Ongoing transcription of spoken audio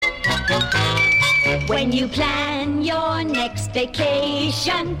When you plan your next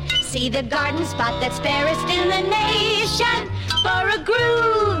vacation, see the garden spot that's fairest in the nation. For a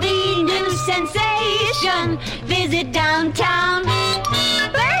groovy new sensation, visit downtown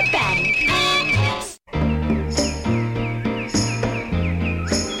Burbank.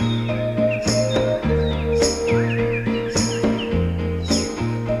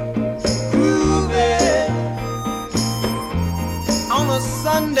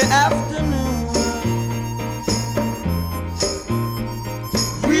 Sunday afternoon,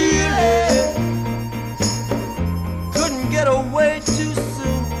 really couldn't get away too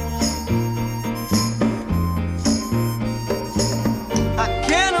soon. I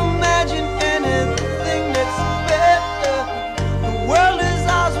can't imagine anything that's better. The world is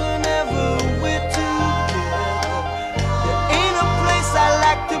ours whenever we're together. There ain't a place I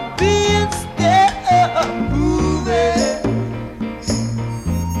like to be instead of moving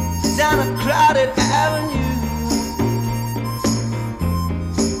down a crowded avenue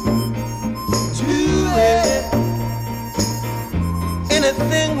to it.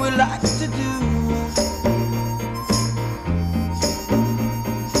 Anything we like to do.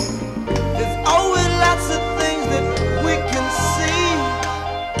 There's always lots of things that we can see.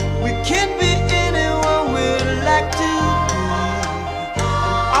 We can be anyone we like to be. And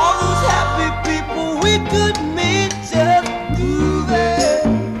all those happy people we could meet just moving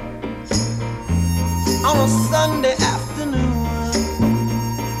on a Sunday afternoon.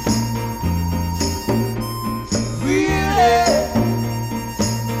 Really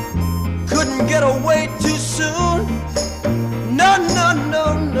couldn't get away too soon. No, no, no,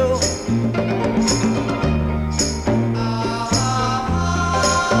 no.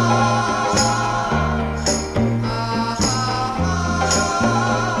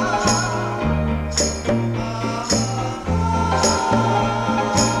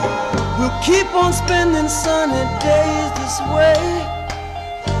 Keep on spending sunny days this way.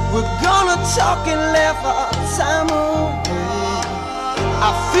 We're gonna talk and laugh our time away.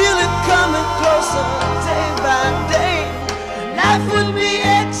 I feel it coming closer day by day. Life would be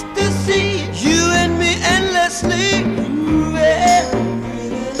ecstasy, you and me endlessly moving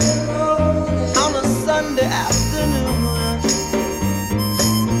on a Sunday afternoon.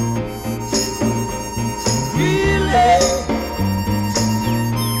 Really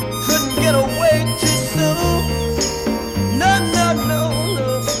get away too soon. No, no, no, no.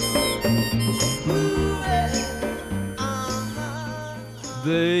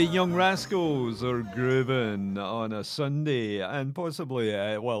 The Young Rascals are grooving on a Sunday, and possibly,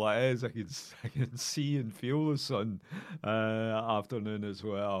 well, it is. I can see and feel the sun afternoon as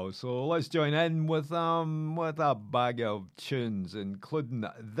well. So let's join in with a bag of tunes, including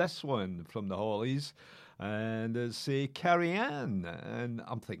this one from the Hollies. And it's Carrie Ann. And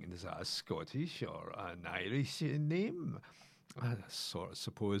I'm thinking, is that a Scottish or an Irish name? I sort of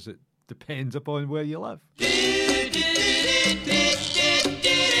suppose it depends upon where you live.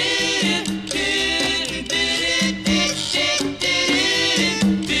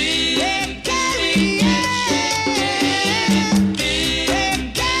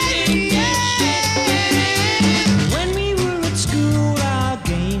 When we were at school, our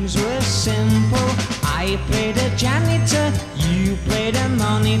games were simple. I played a janitor, you played a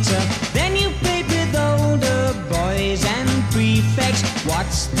monitor. Then you played with older boys and prefects.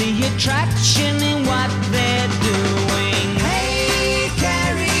 What's the attraction in what they're doing? Hey,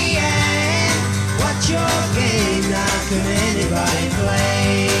 Carrie Ann, what's your game? Now can anybody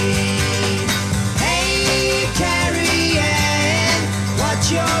play? Hey, Carrie Ann, what's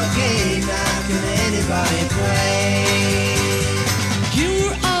your game? Now can anybody play? You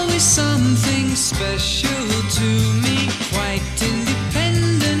were always something special to me, quite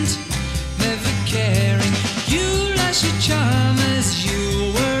independent, never caring. You lost your charm as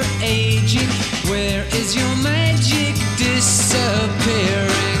you were aging. Where is your magic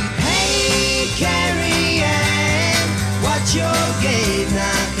disappearing? Hey, Carrie Ann, what's your game?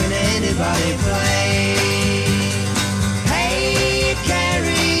 Now can anybody play? Hey,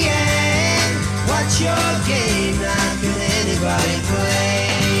 Carrie Ann, what's your game? Now can anybody play?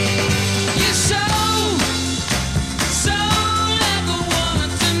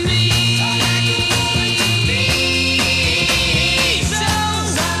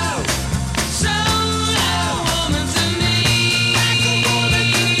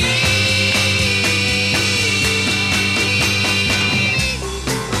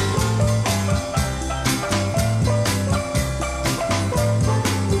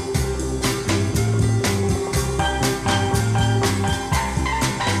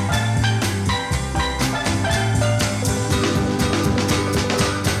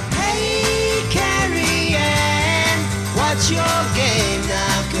 what's your game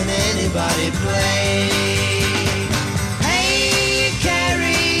now? Can anybody play? Hey,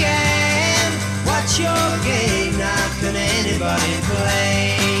 Carrie Ann, what's your game now? Can anybody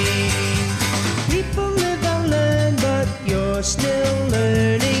play? People live and learn, but you're still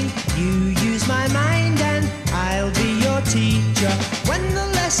learning. You use my mind and I'll be your teacher. When the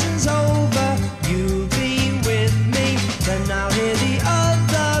lesson's over, you'll be with me. Then I'll hear the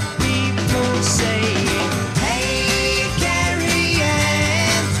other people saying, hey, Carrie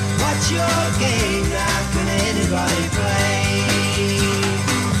Ann, what's your game now? Can anybody play?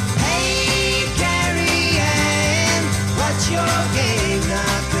 Hey, Carrie Ann, what's your game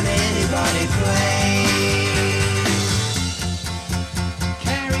now? Can anybody play?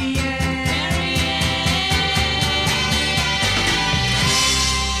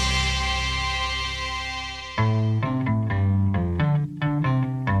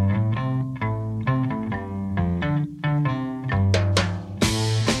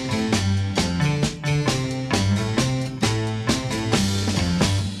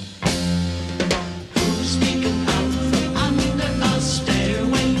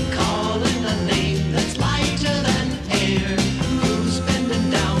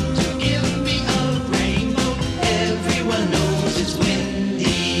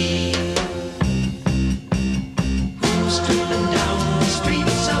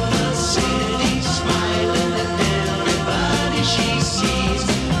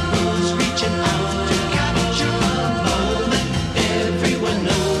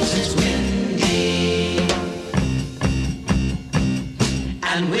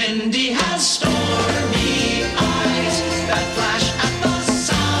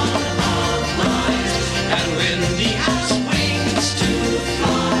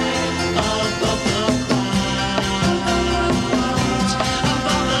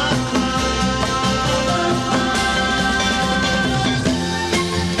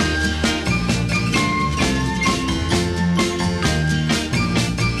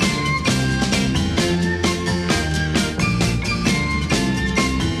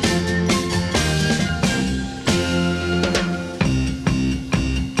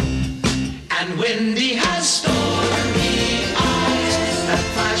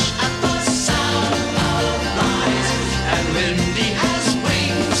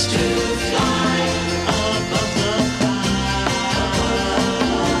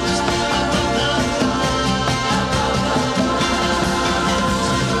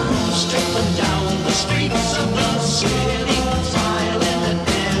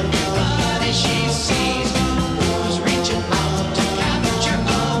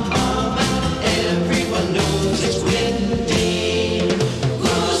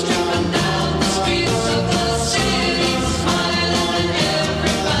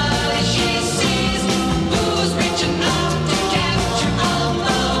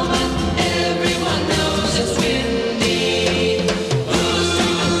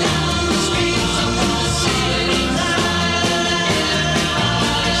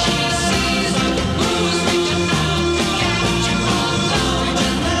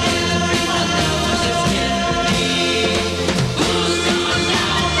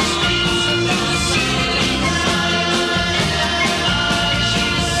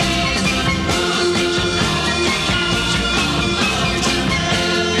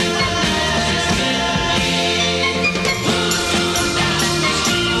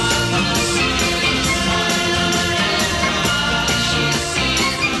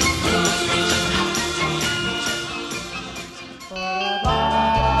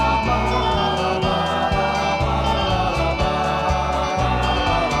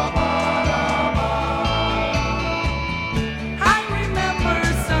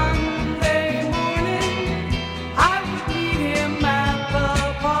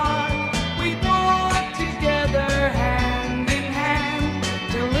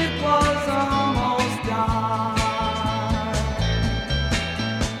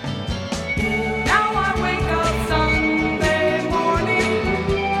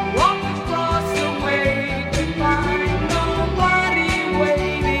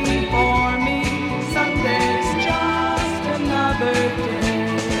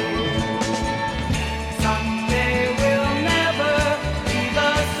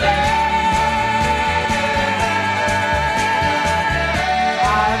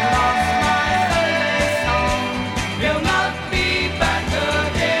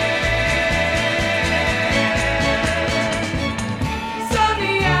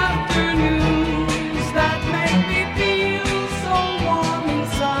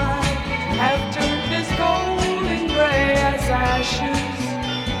 ashes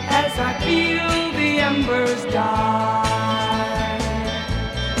as I feel the embers die.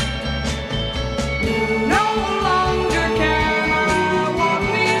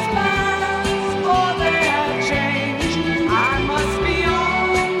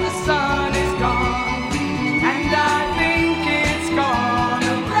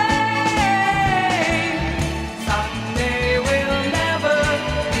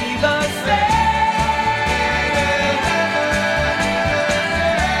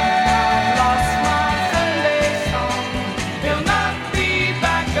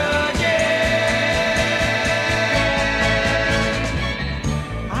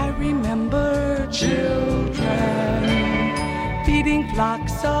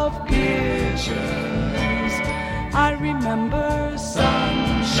 voice of visions. I remember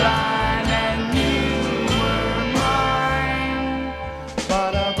sunshine and you were mine.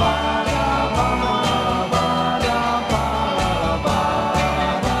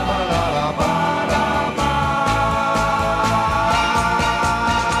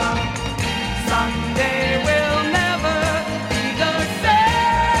 Someday we'll never be the same.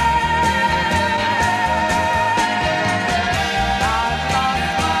 I've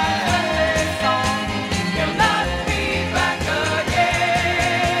lost my Sunday song. You'll not be back again.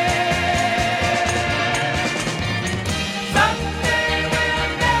 Someday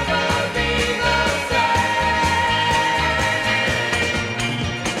we'll never be the same.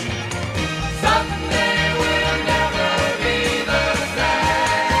 Someday we'll never be the same.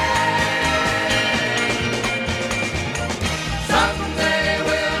 Someday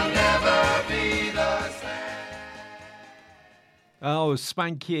we'll never be the same. Oh,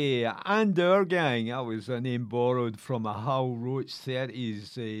 Spanky and our gang. That was a name borrowed from a Hal Roach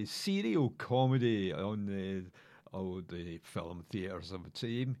 30s serial comedy on the film theatres of the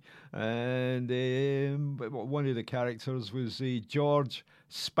time. And one of the characters was George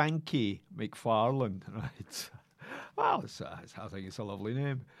Spanky McFarlane, right? Well, I think it's a lovely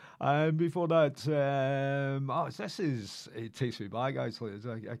name. And before that, it takes me back actually.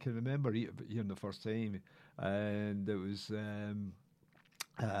 I can remember hearing the first time, and it was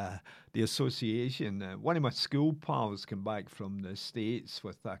the Association. One of my school pals came back from the States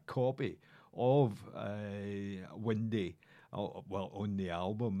with a copy of Windy. On the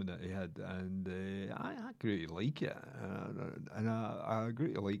album that he had, and I grew to like it, and I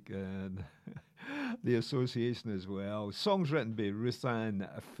grew to like the Association as well. Songs written by Ruth Ann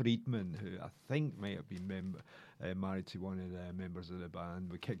Friedman, who I think might have been married to one of the members of the band.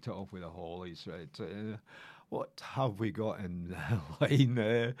 We kicked it off with the Hollies, right? What have we got in line?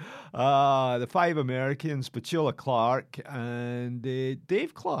 The Five Americans, Petula Clark, and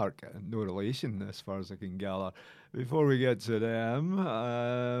Dave Clark. No relation, as far as I can gather. Before we get to them,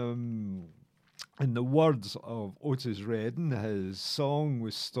 in the words of Otis Redding, his song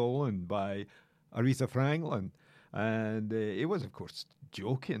was stolen by Aretha Franklin. And he was, of course,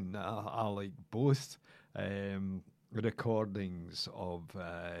 joking. I like both recordings of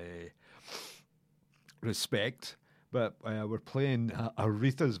Respect, but we're playing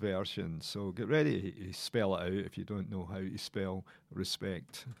Aretha's version, so get ready to spell it out if you don't know how to spell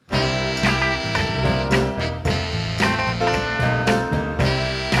respect. I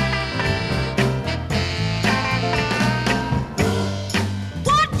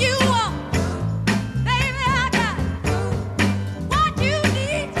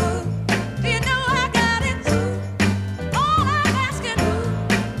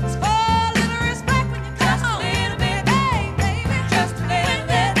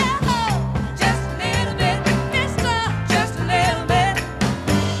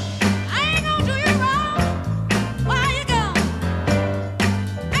ain't gonna do you wrong. Why you gone?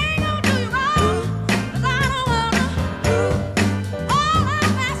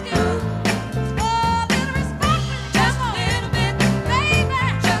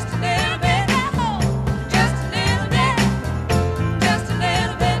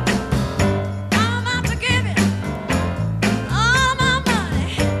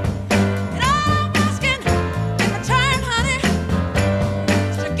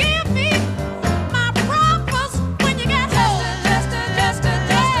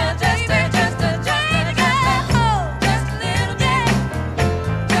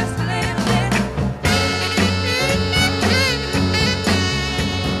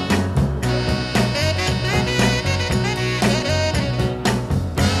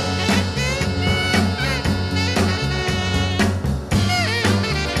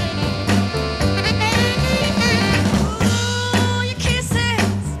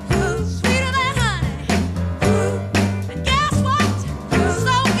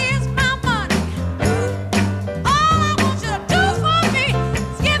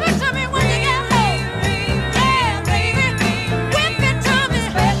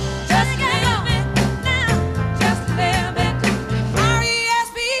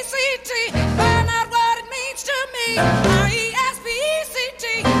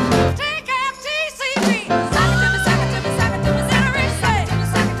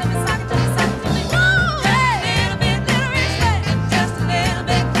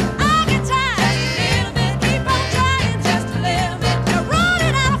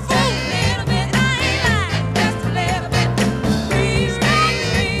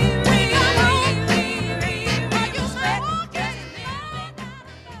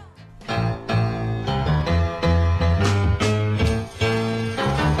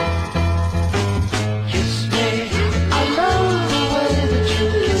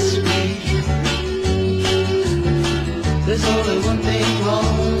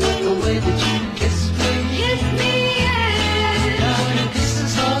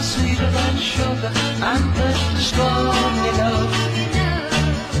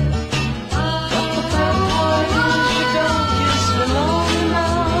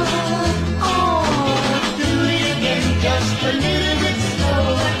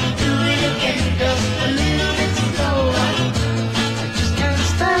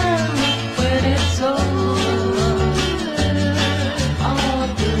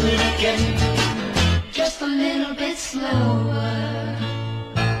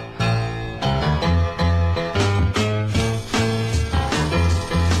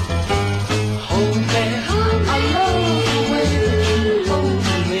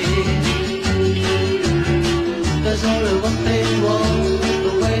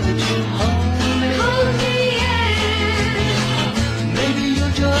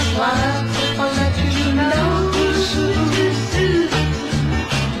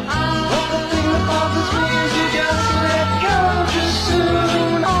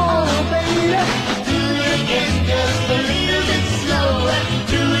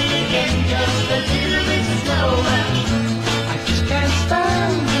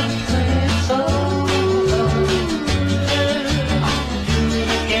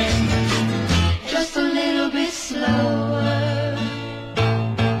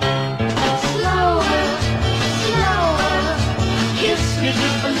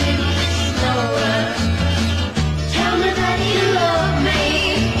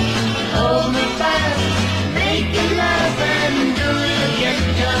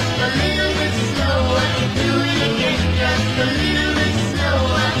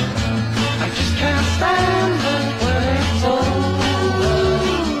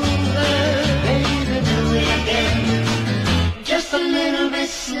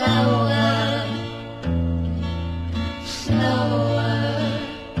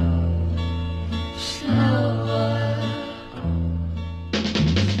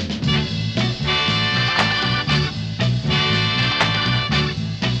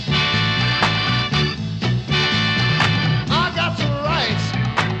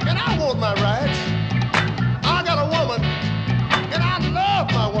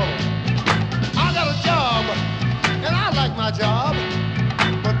 love my woman. I got a job, and I like my job.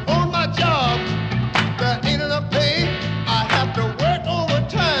 But on my job, there ain't enough pay. I have to work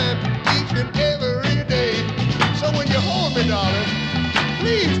overtime each and every day. So when you hold me, darling,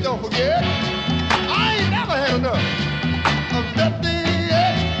 please don't forget, I ain't never had enough of nothing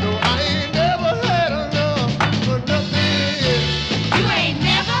yet. No, I ain't never had enough of nothing yet. You ain't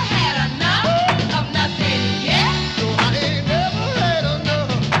never had enough of nothing yet. No, I ain't never had enough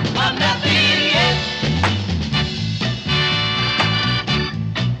Of nothing yet.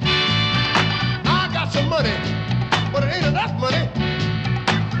 I got some money, but it ain't enough money.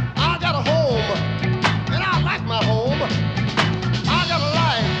 I got a home, and I like my home. I got a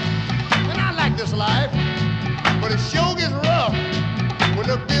life, and I like this life. But it sure gets rough when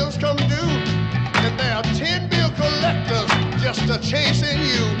the bills come due, and there are 10 bill collectors just a chasing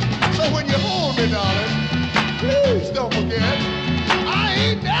you. So when you hold me, darling, please don't forget, I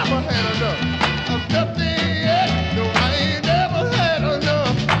ain't never had enough of nothing yet. No, I ain't never had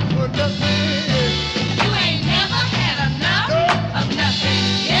enough of nothing yet. You ain't never had enough of nothing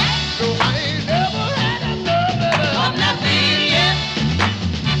yet. No, I ain't never had enough Of nothing yet.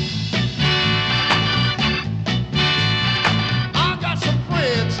 I got some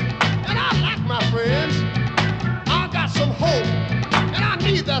friends, and I like my friends. I got some hope, and I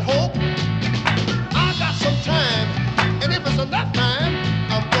need that hope. I got some time, and if it's enough time,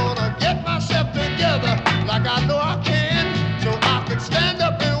 I'm gonna get myself together like I know I can, so I can stand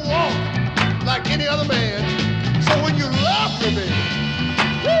up and walk like any other man. So when you love me, baby,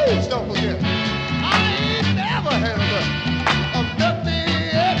 please don't forget, I ain't never had enough of nothing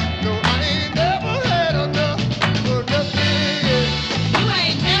yet. No, I ain't never had enough of nothing yet. You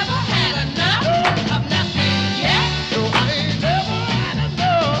ain't never had enough of nothing yet. No, I ain't never had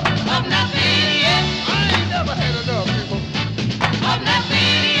enough. Of nothing yet. I ain't never had enough, people. Of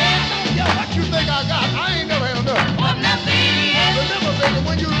nothing yet. Yeah, what you think I got? I ain't never had enough. Of nothing yet. Remember, baby,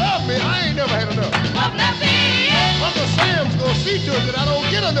 when you love me, I ain't never had enough. Of nothing yet. Uncle Sam's gonna see to it that I don't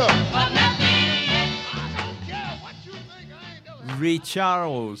get enough. Of nothing yet. I don't care what you think, I ain't never had Ray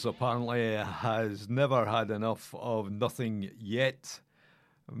Charles apparently has never had enough of nothing yet.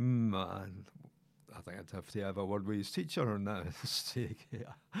 I think I'd have to have a word with his teacher on that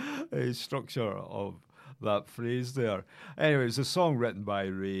structure of that phrase there. Anyway, it's a song written by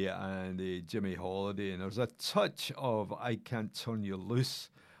Ray and Jimmy Holiday, and there's a touch of I Can't Turn You Loose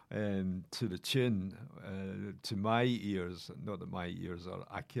to the tune, to my ears. Not that my ears are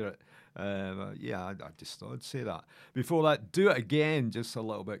accurate. Yeah, I just thought I'd say that. Before that, Do It Again, just a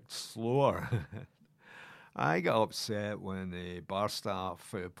little bit slower. I got upset when the bar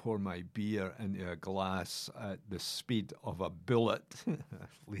staff poured my beer into a glass at the speed of a bullet,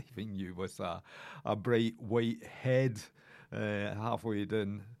 leaving you with a bright white head halfway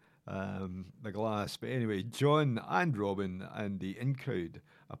down the glass. But anyway, John and Robin and the in crowd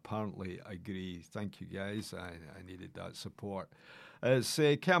apparently agree. Thank you, guys. I needed that support. It's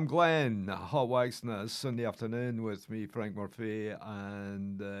Cam Glenn, Hot Wax, and it's Sunday afternoon with me, Frank Murphy,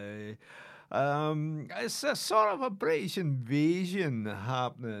 and it's a sort of a British invasion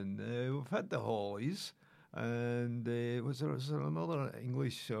happening. We've had the Hollies, and was there another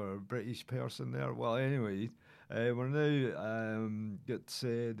English or British person there? Well, anyway, we're now got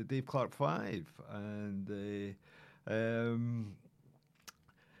the Dave Clark Five, and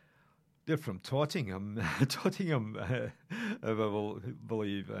they're from Tottingham, if I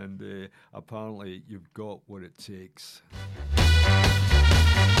believe, and apparently you've got what it takes.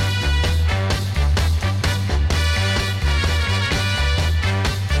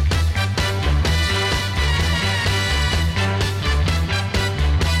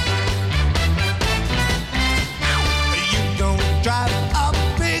 You don't drive a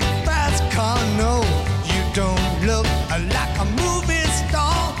big fast car, no. You don't look like a movie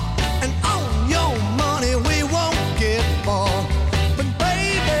star, and on your money we won't get far. But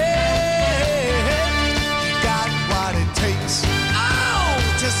baby, you got what it takes, oh,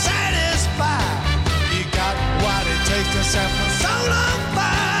 to satisfy. You got what it takes to set my soul on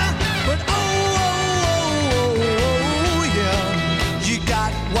fire. But oh, yeah, you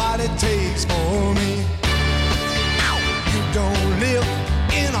got what it takes for me. You don't live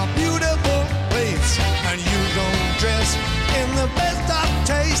in a beautiful place, and you don't dress in the best of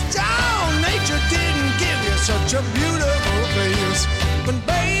taste. Oh, nature didn't give you such a beautiful face. But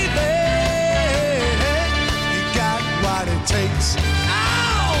baby, you got what it takes,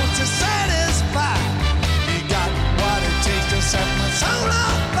 oh, to satisfy. You got what it takes to set my soul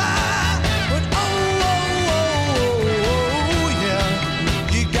on fire. But oh, yeah,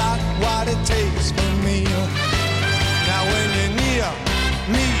 you got what it takes for me. Now when you're near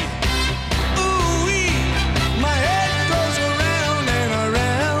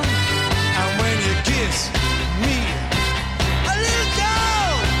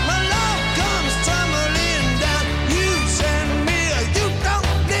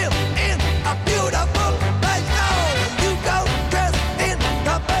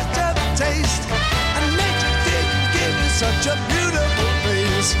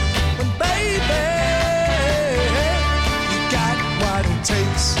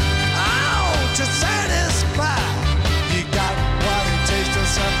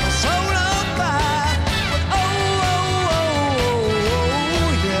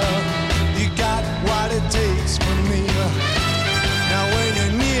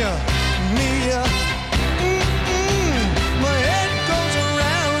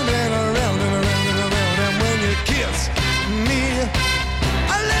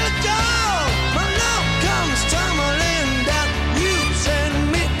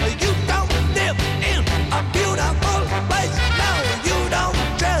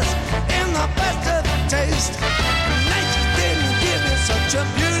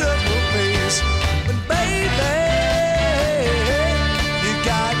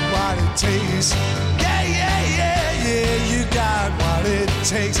taste. Yeah, yeah, yeah, yeah, you got what it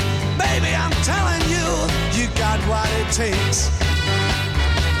takes. Baby, I'm telling you, you got what it takes.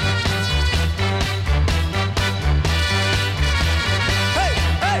 Hey,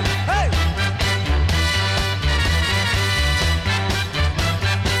 hey, hey!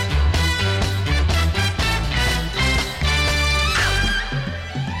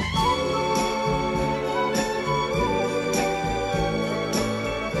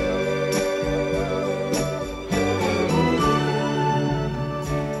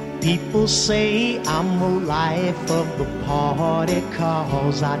 People say I'm the life of the party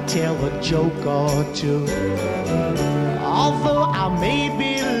 'cause I tell a joke or two. Although I may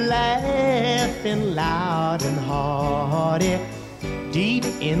be laughing loud and hearty, deep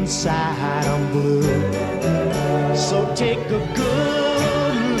inside I'm blue. So take a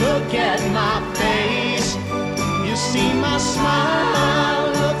good look at my face. You see my smile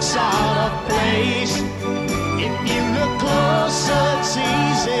looks out of place. If you look closer, it's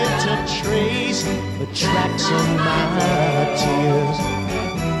easy to trace the tracks of my tears.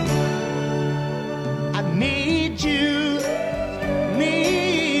 I need you,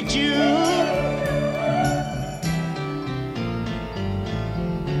 need you.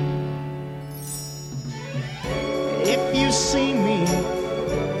 If you see me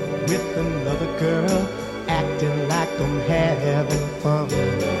with another girl, acting like I'm having fun,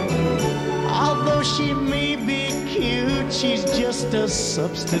 although she may be cute, she's just a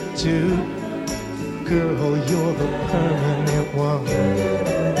substitute. Girl, you're the permanent one.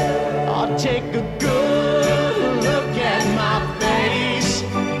 I'll take a good look at my face.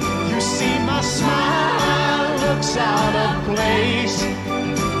 You see my smile looks out of place.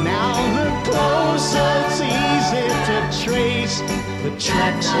 Now look closer, it's easy to trace the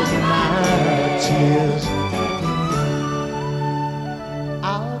tracks of my tears.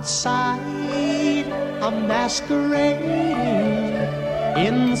 Outside, I'm masquerading.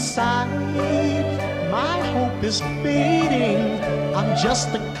 Inside, my hope is fading. I'm just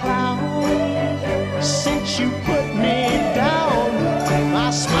a clown since you put me down. My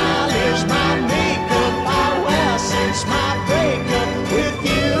smile is my makeup I wear since my breakup with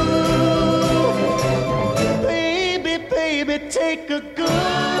you. Baby, baby, take a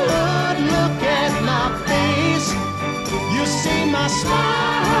good look at my face. You see my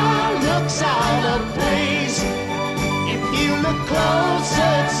smile looks out of place. If you look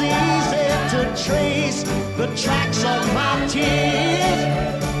closer, it's easy to trace the tracks of my tears.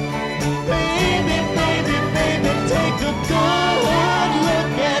 Baby, baby, baby, take a good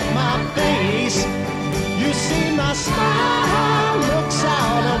look at my face. You see my smile looks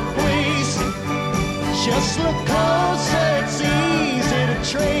out of place. Just look closer, it's easy to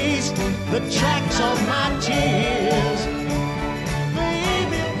trace the tracks of my tears.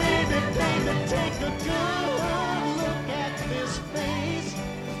 Baby, baby, baby, take a good look at this face.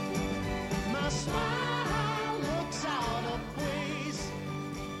 My smile looks out of place.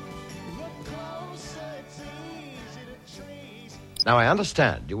 Look closer, it's easy to trace. Now, I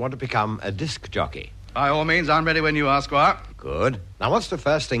understand you want to become a disc jockey. By all means, I'm ready when you are, Squire. Good. Now, what's the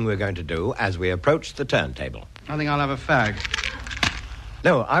first thing we're going to do as we approach the turntable? I think I'll have a fag.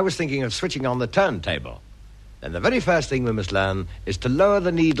 No, I was thinking of switching on the turntable. Then the very first thing we must learn is to lower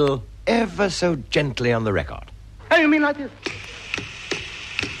the needle ever so gently on the record. Oh, you mean like this?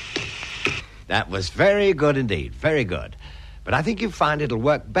 That was very good indeed, very good. But I think you find it'll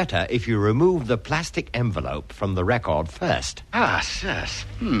work better if you remove the plastic envelope from the record first. Ah, yes.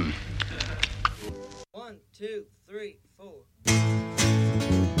 1, 2, 3, 4.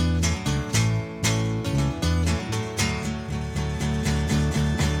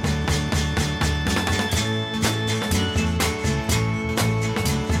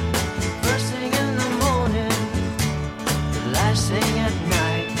 First thing in the morning, the last thing at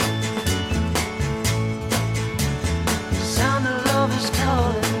night. Sound of love is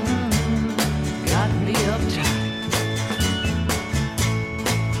calling, got me uptight.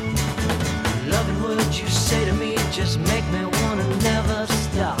 Loving words you say to me just make me wanna never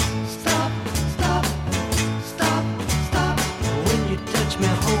stop. Stop, stop, stop, stop. When you touch me,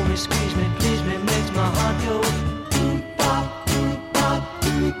 hold me, squeeze me, please me, makes my heart go bop, bop,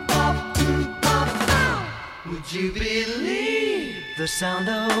 bop, bop, bop. Would you believe the sound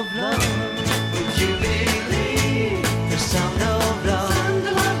of love? Would you believe the sound of love? Sound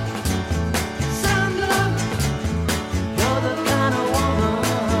of love, sound of love. You're the kind of woman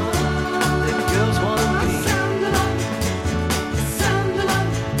that girls want to be. Sound of love, sound of love.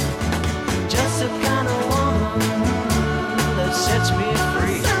 Just the kind of woman that sets me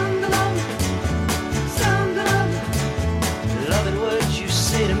free. Sound of love, sound of love. Loving words you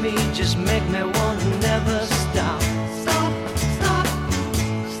say to me just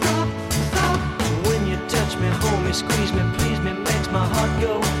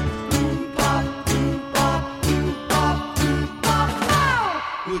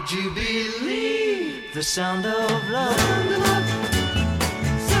Would you believe the sound of love? Sound of love,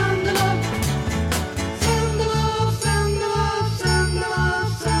 sound of love, sound of love, sound of love, sound of love,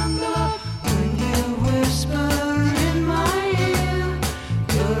 sound of love. When you whisper in my ear,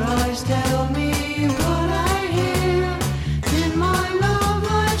 your eyes tell me what I hear. Then my love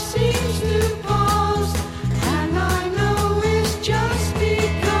life seems to pause, and I know it's just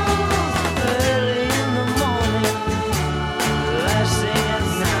because Early in the morning, last thing at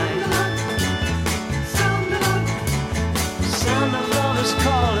night, sound of love, sound of love is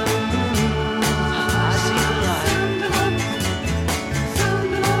calling. I see the light. sound of love,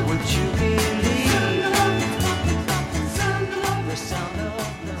 sound of love, Would you believe sound of love, sound of love, the sound of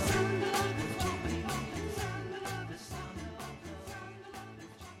love? sound of love, sound of love, sound of love.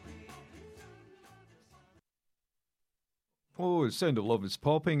 Oh, the sound of love is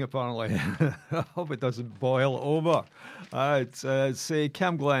popping, apparently. I hope it doesn't boil over. It's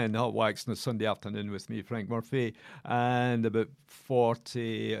Cam Glen, Hot Wax on a Sunday afternoon with me, Frank Murphy, and about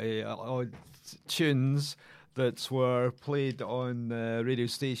 40 odd tunes that were played on radio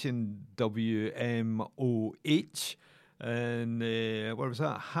station WMOH in, where was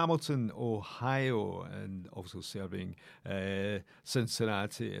that? Hamilton, Ohio, and also serving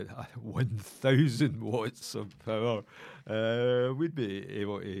Cincinnati at 1,000 watts of power. We'd be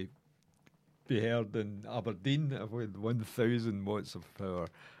able to be heard in Aberdeen with 1,000 watts of power.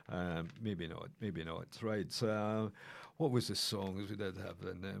 Maybe not. Right. So, what was the songs we did have?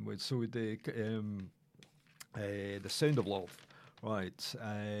 And so we did The Sound of Love. Right.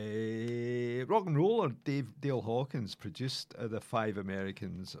 Rock and roller Dale Hawkins produced The Five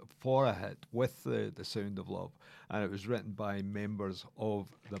Americans for a hit with the Sound of Love, and it was written by members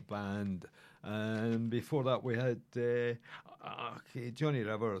of the band. And before that, we had Johnny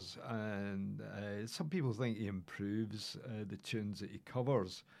Rivers, and some people think he improves the tunes that he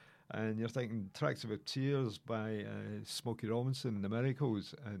covers. And you're thinking Tracks About Tears by Smokey Robinson and the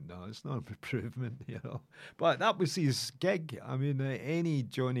Miracles, and no, it's not an improvement, you know. But that was his gig. I mean, any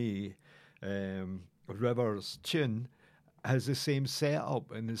Johnny Rivers tune has the same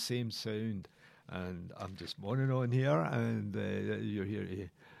setup and the same sound. And I'm just moaning on here, and you're here to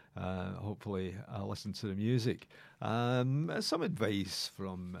hopefully listen to the music. Some advice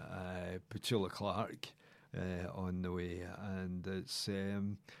from Petula Clark on the way, and it's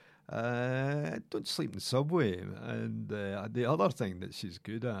don't sleep in the subway. And the other thing that she's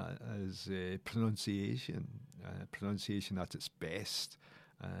good at is pronunciation. Pronunciation at its best.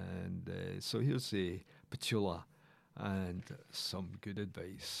 And so here's Petula and some good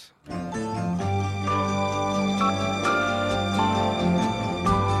advice.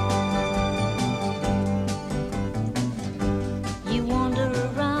 You wander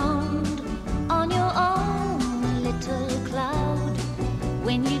around on your own little cloud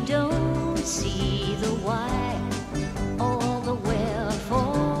when you don't see the why or the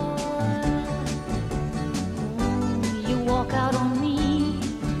wherefore. You walk out on me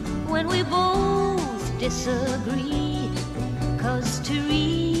when we both disagree, 'cause to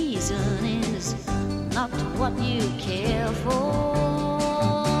reason is not what you care for.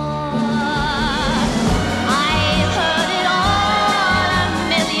 I've heard it all a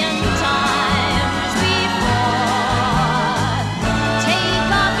million times before. Take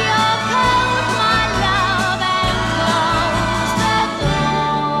off your coat, my love, and close the door.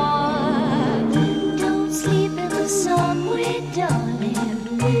 Don't sleep in the subway,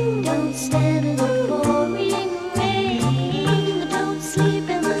 darling. Don't stand in the pouring rain. Don't sleep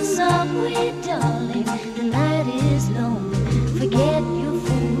in the subway, darling. The night is long. Forget your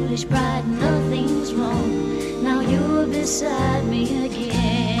foolish pride, nothing's wrong. Now you're beside me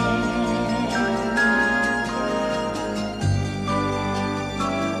again.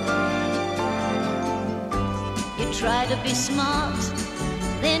 You try to be smart,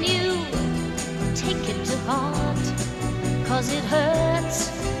 then you take it to heart, 'cause it hurts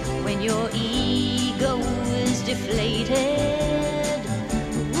when your ego is deflated.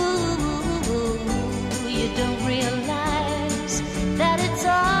 Ooh, you don't realize that it's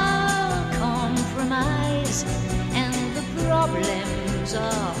all compromise, and the problems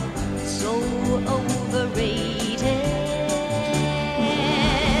are so overrated.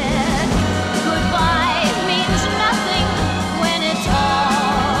 Goodbye means nothing when it's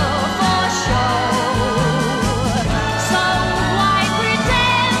all for show. So why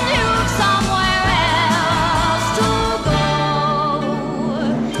pretend you've somewhere else to go?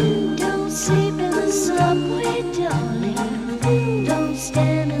 Don't sleep in the subway, darling. Don't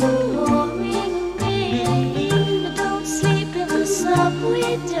stand in the pouring rain. Don't sleep in the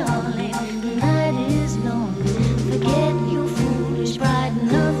subway, darling. The night is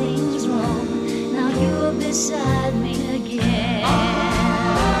nothing's wrong. Now you're beside me again. Oh,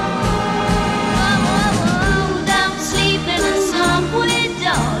 don't sleep in the subway,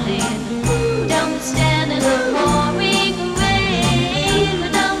 darling. Don't stand in the pouring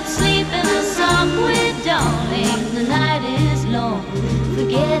rain. Don't sleep in the subway, darling. The night is long.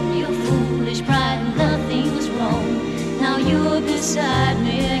 Forget your foolish pride. Nothing's wrong. Now you're beside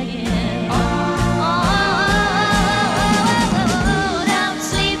me again. Don't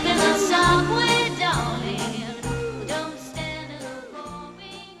sleep in the subway, darling. Don't stand in the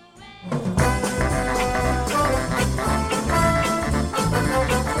pouring rain.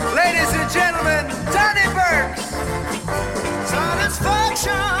 Ladies and gentlemen, Donnie Burks.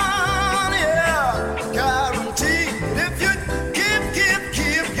 Satisfaction, yeah, guaranteed. If you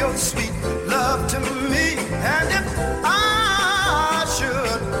give your sweet love to me, and if I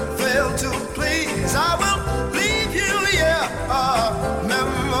should fail to please, I will leave you, yeah, a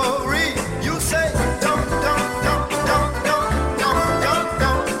memory. You say, don't,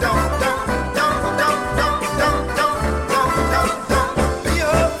 be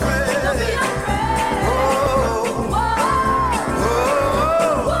afraid.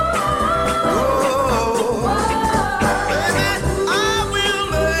 Baby, I will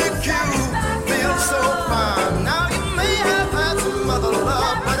make you feel so fine. Now you may have had some other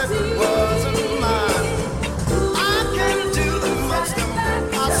love, but it wasn't mine. I can do the most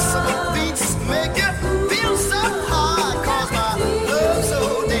impossible feats, make you feel so high, 'cause my love's so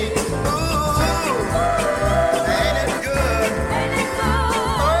deep. Ooh, ain't it good?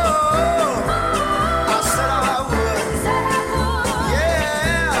 Oh, I said I would.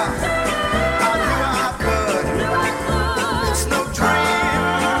 Yeah, I knew I could. It's no dream,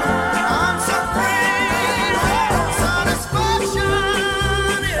 I'm supreme. Satisfaction,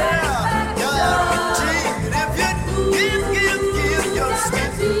 yeah, guaranteed. If you give your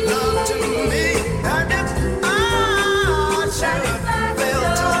sweet love to me, and if I should fail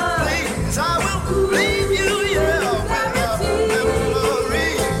to please, I will leave you, yeah, with a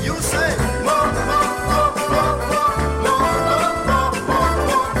memory. You say, more, it's always,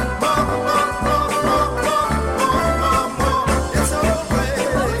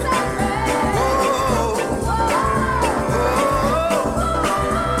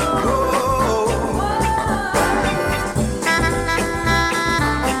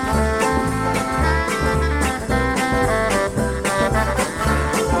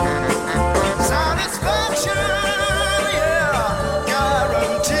 satisfaction, yeah,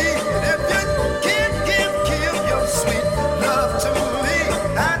 guaranteed. If you give your sweet love to me,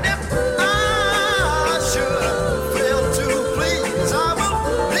 and if I should fail to please, I will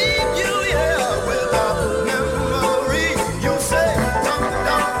leave you, yeah, with a memory. You say, don't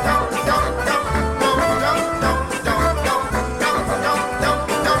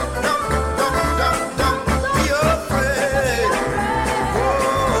be afraid.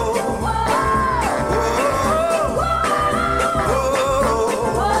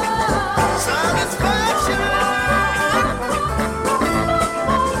 Satisfaction,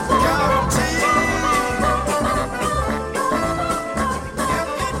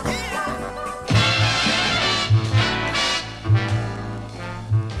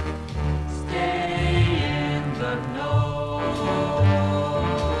 Stay in the know.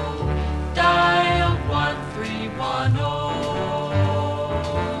 Dial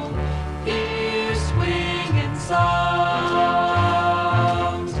 1310. Hear swinging sounds,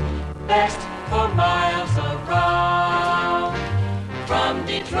 best for miles around. From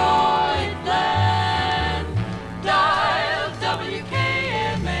Detroit land, dial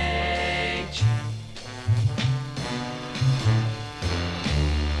WKMH.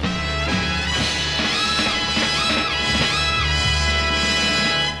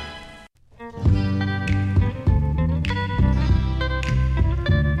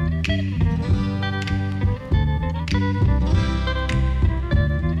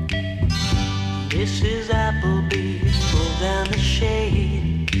 This is Applebee's, pull down the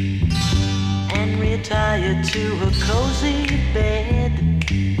shade and retire to a cozy bed.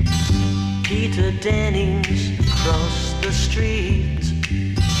 Peter Dennings crossed the street,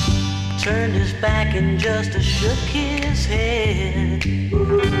 turned his back and just shook his head.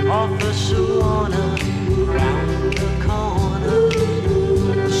 Officer Warner round the corner,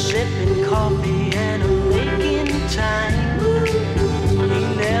 sipping coffee and making time. He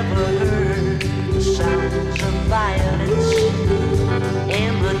never heard the sounds of violence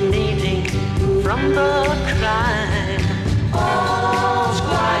emanating from the crime. All's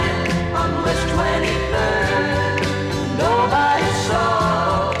quiet on West 23rd. Nobody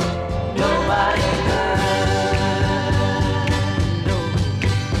saw, nobody heard. No.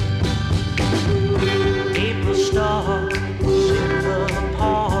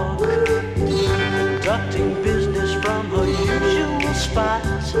 talking business from her usual spot.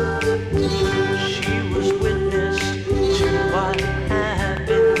 She was witness to what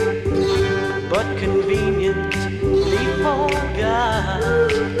happened, but conveniently forgot.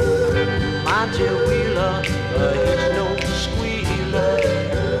 Monty Wheeler, he's no squealer.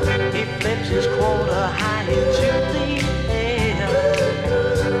 He flips his quarter high into the air.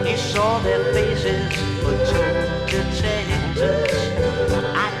 He saw their faces, but told detectives,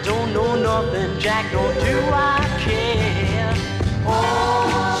 I don't know nothing, Jack, nor do I care.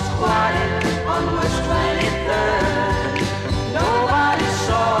 All's quiet on West 23rd. Nobody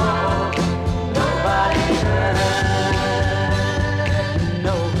saw, nobody heard.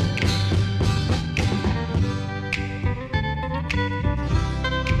 No.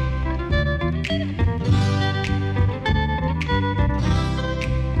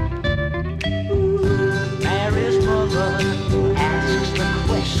 Mary's mother asks the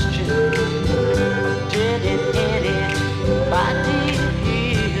question, did anybody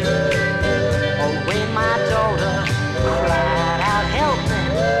hear? Or when my daughter cried out, help me,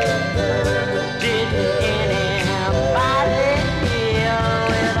 did anybody hear?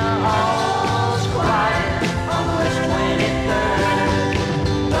 When all's quiet on West 23rd,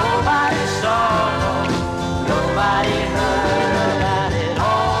 nobody saw, nobody heard about it.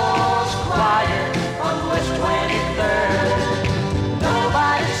 All's quiet on West 23rd,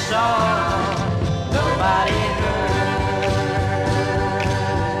 nobody saw, nobody heard,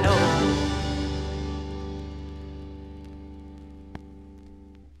 no.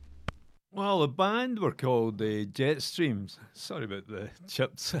 Well, the band were called the Jetstreams. Sorry about the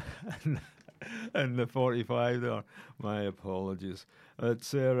chips and the 45 there. My apologies.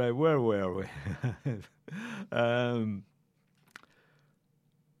 But right, where were we?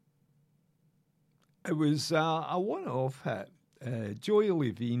 It was a one-off hit. Joey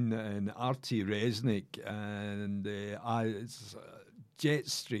Levine and Artie Resnick and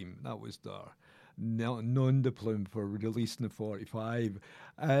Jetstream, that was their non-de-plume for releasing the 45.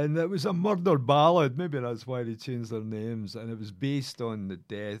 And it was a murder ballad, maybe that's why they changed their names, and it was based on the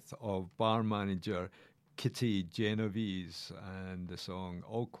death of bar manager Kitty Genovese and the song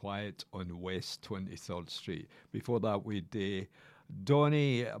All Quiet on West 23rd Street. Before that we'd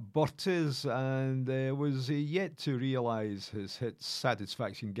Donny Burtis, and was yet to realise his hit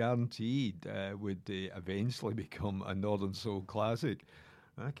Satisfaction Guaranteed would eventually become a Northern Soul classic.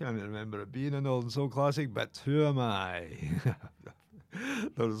 I can't remember it being a Northern Soul classic, but who am I?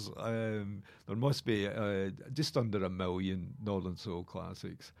 There must be just under 1 million Northern Soul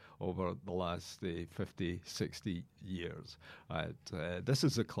classics over the last 50, 60 years. This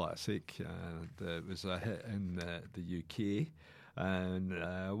is a classic, and it was a hit in the UK. And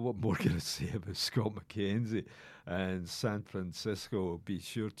what more can I say about Scott McKenzie and San Francisco? Be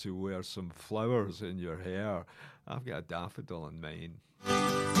sure to wear some flowers in your hair. I've got a daffodil in mine.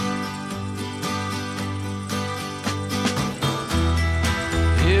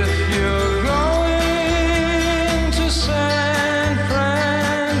 If you're going to San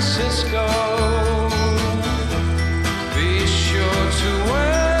Francisco, be sure to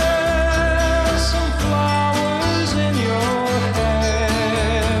wear some flowers in your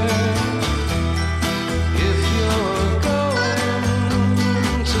hair. If you're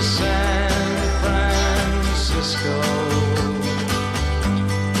going to San Francisco,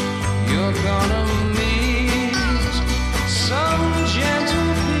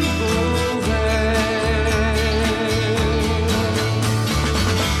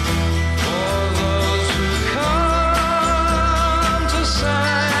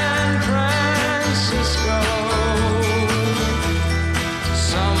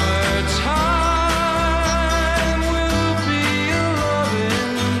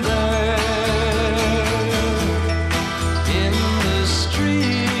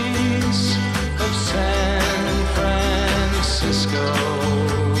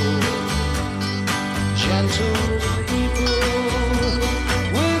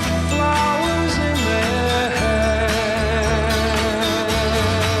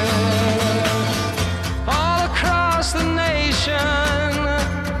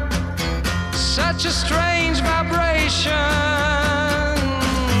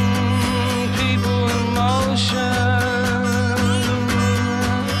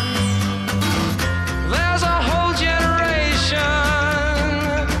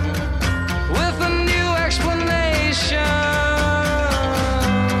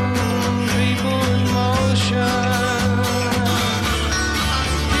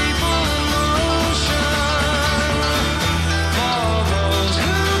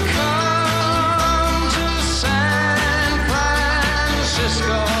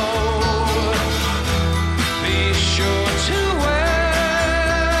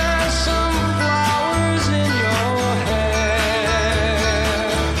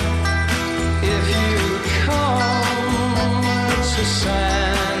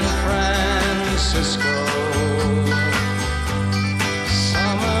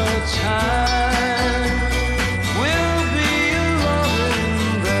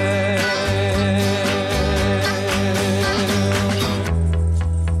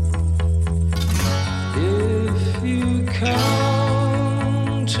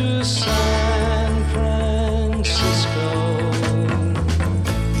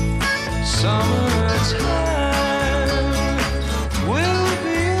 summertime will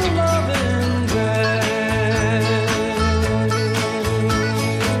be loving grace.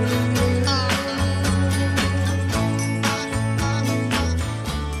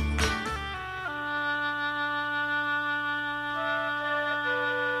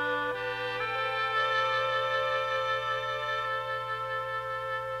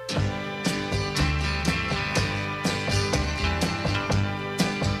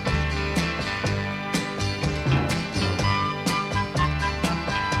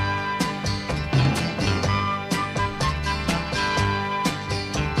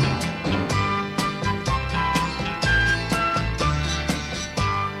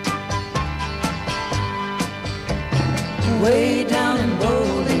 Way down in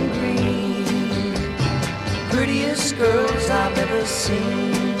Bowling Green, prettiest girls I've ever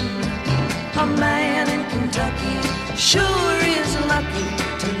seen. A man in Kentucky sure is lucky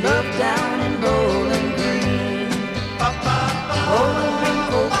to love down in Bowling Green. Bowling Green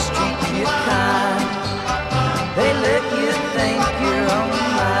folks treat you kind, they let you think you're on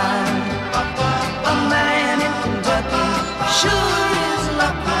mine. A man in Kentucky sure is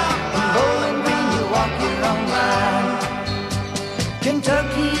lucky, in Bowling Green you walk your own line.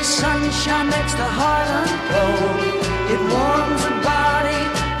 Kentucky sunshine makes the heart unfold. It warms the body,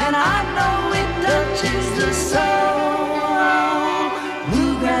 and I know it touches the soul.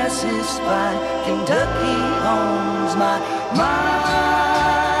 Bluegrass is fine, Kentucky owns my mind.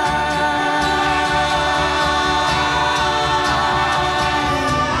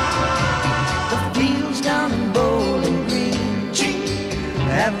 The fields down in Bowling Green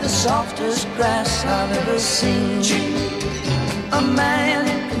have the softest grass I've ever seen. A man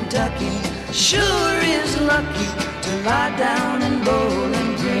in Kentucky sure is lucky to lie down in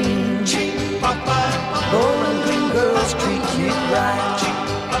Bowling Green. Bowling Green girls treat you right.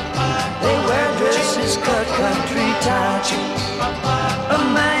 They wear dresses cut country tight. A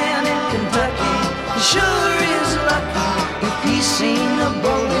man in Kentucky sure is lucky if he's seen a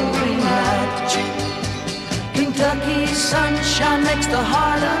Bowling Green light. Kentucky sunshine makes the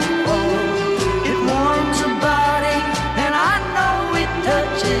heart unfold. It warms the body, and I know it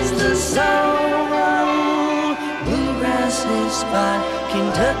touches the soul. Bluegrass is fine,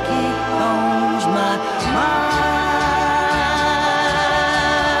 Kentucky owns my mind.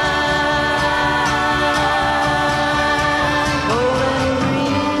 Bowling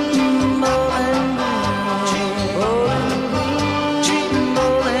Green, Bowling Green, Bowling Green,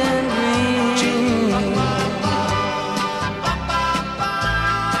 Bowling Green.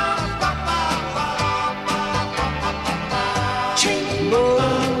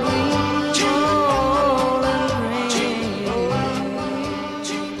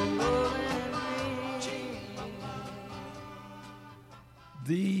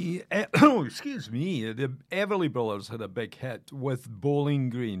 Excuse me, the Everly Brothers had a big hit with Bowling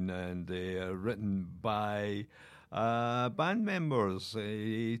Green, and written by band members,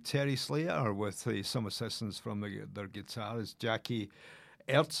 Terry Slater with some assistance from their guitarist Jackie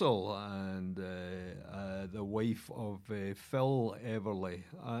Ertzel, and the wife of Phil Everly.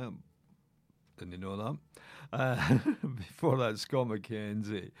 Didn't you know that? Before that, Scott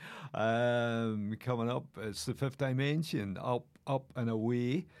McKenzie. Coming up, it's the Fifth Dimension, Up, Up and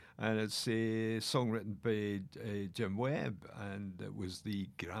Away, and it's a song written by Jim Webb, and it was the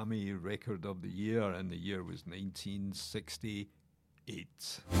Grammy Record of the Year, and the year was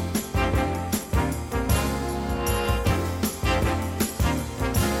 1968.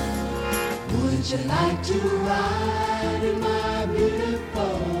 Would you like to ride in my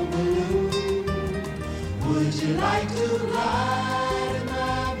beautiful balloon? Would you like to ride in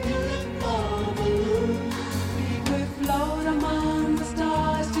my beautiful balloon? We could float among the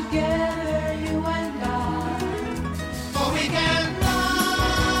stars together, you and I. For we can fly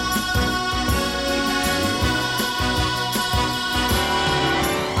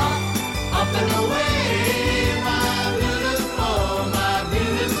up and away.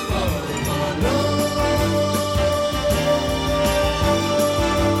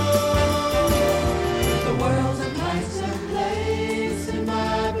 The world's a nicer place.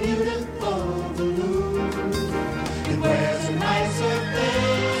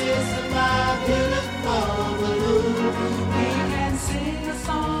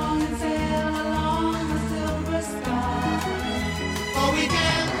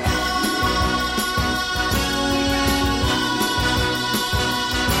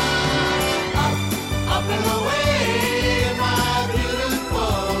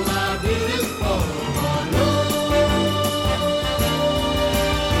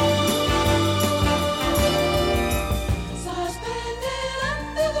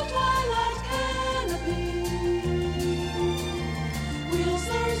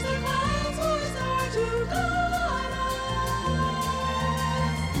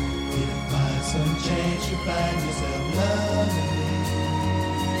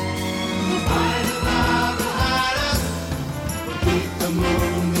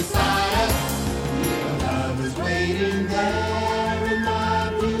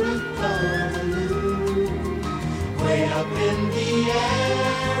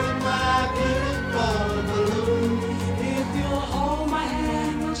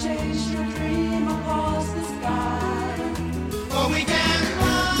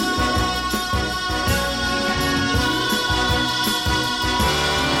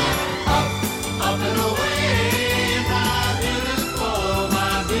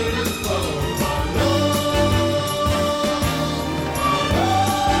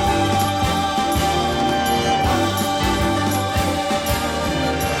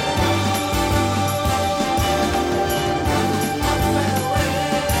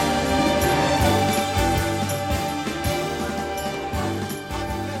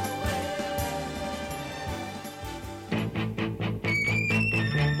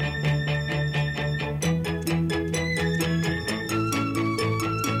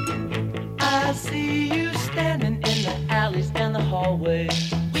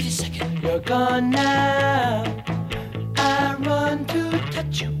 now. I run to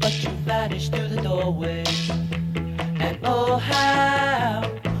touch you, but you vanish through the doorway. And oh, how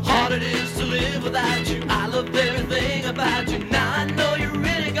hard it is to live without you. I love everything about you. Now I know you're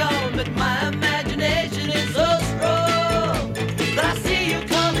really gone, but my imagination is so strong that I see you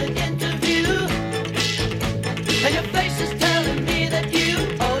coming into view. And your face is telling me that you,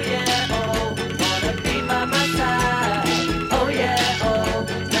 oh yeah, oh, wanna be by my side. Oh yeah, oh,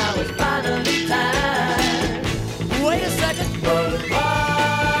 now it's finally time. Wait a second.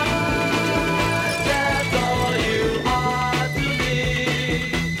 That's all you are to me.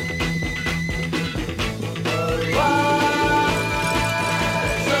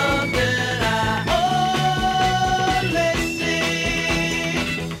 Something I only see.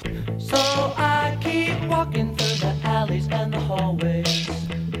 So I keep walking through the alleys and the hallways.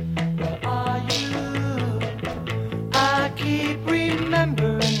 Where are you? I keep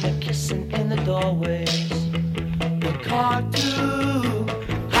remembering the kissing in the doorways. The car too.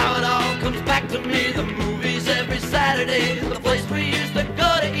 How it all comes back to me. The movies every Saturday. The place we used to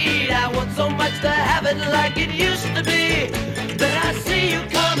go to eat. I want so much to have it like it used to be. Then I see you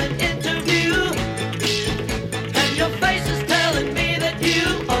coming into view. And your face is telling me that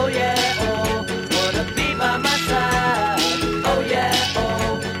you, oh yeah, oh, wanna be by my side. Oh yeah,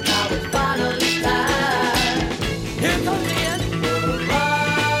 oh, now it's finally time. Here comes the end.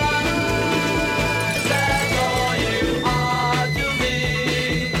 That's all you are to me.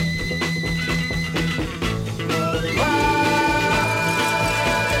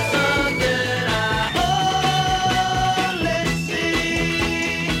 Something I only see.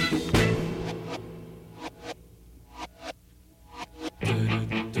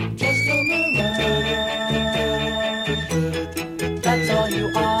 Just a mirage. That's all you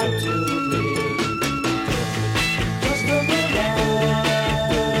are to me. Just a mirage.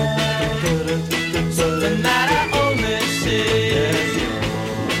 Something that I only see.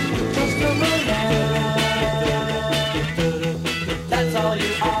 Just a mirage. That's all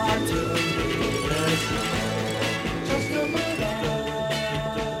you are to me. Just a mirage.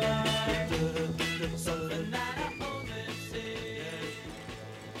 Something that I only see.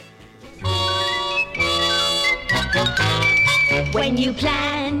 When you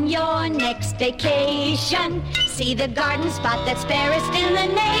plan your next vacation, see the garden spot that's fairest in the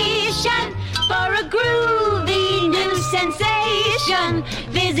nation. For a groovy new sensation,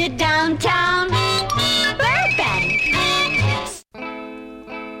 visit downtown Burbank.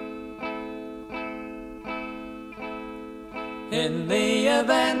 In the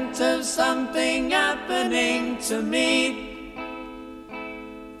event of something happening to me,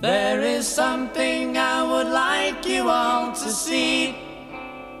 there is something I would like you all to see.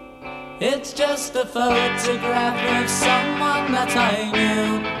 It's just a photograph of someone that I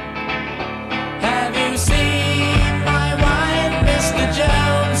knew. Have you seen my wife, Mr.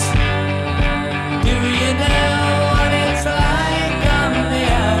 Jones? Do you know what it's like on the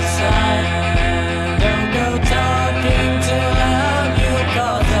outside? Don't go talking too loud, you'll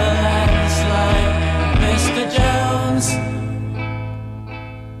cause a landslide, Mr. Jones.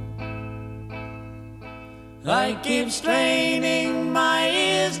 I keep straining my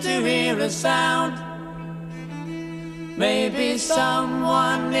ears to hear a sound. Maybe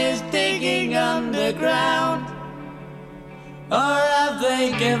someone is digging underground. Or have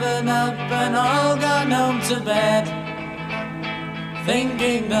they given up and all gone home to bed?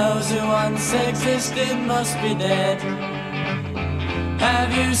 Thinking those who once existed must be dead.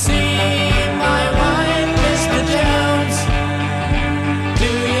 Have you seen my wife, Mr. Jones? Do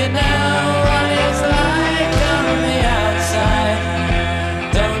you know what it's like on the outside?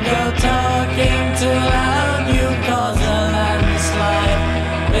 Don't go talking too loud, you cause a landslide,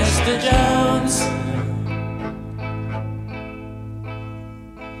 Mr. Jones.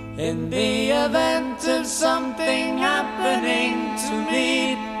 In the event of something happening to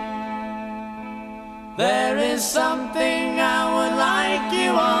me, there is something I would like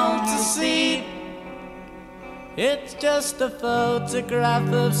you all to see. It's just a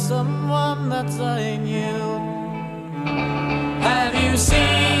photograph of someone that I knew. Have you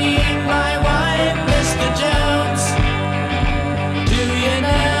seen my wife, Mr. Jones? Do you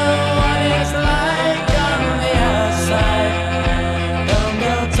know what it's like on the outside? Don't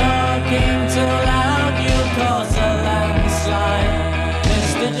go talking too loud, you'll cause a landslide,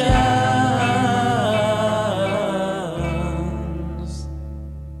 Mr. Jones.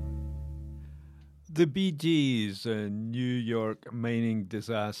 The Bee Gees, New York mining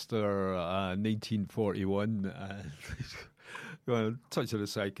disaster, 1941. Got a touch of the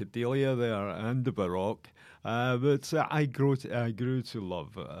psychedelia there and the Baroque. But I grew to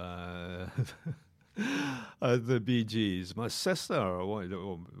love the Bee Gees. My sister,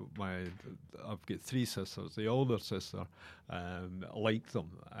 I've got three sisters. The older sister liked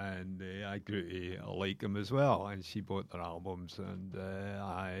them, and I grew to like them as well. And she bought their albums, and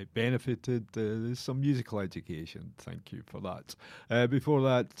I benefited some musical education. Thank you for that. Before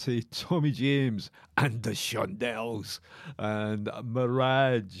that, Tommy James and the Shondells and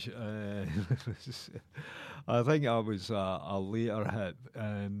Mirage. I think I was a later hit.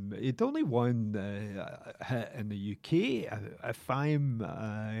 It only one hit in the UK, if I'm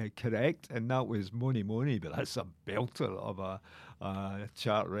correct, and that was Money Money, but that's a belter of a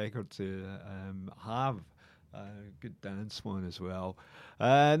chart record to have. Good dance one as well.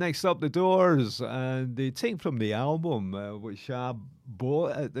 Next up, The Doors, and they take from the album, which I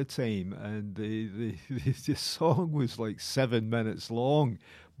bought at the time, and the song was like 7 minutes long,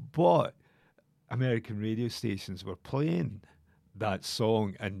 but American radio stations were playing that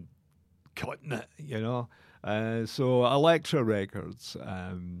song and cutting it, you know. So Elektra Records,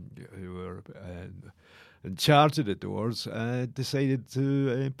 who were in charge of the Doors, decided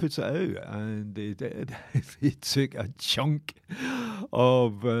to put it out, and they did. They took a chunk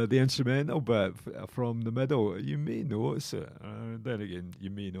of the instrumental bit from the middle. You may notice it. Then again, you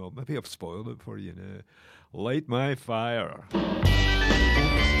may not. Maybe I've spoiled it for you now. Light My Fire.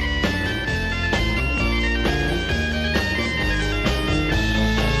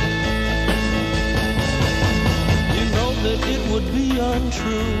 That it would be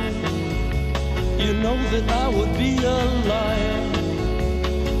untrue. You know that I would be a liar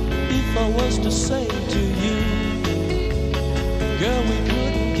if I was to say to you, girl, we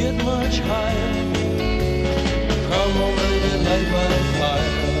couldn't get much higher. Come on, baby, light my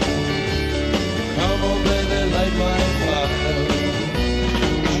fire. Come on, baby, light my fire.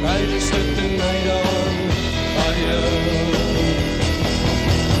 Try to set the night on fire.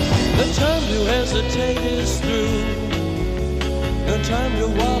 The time to hesitate is through. No time to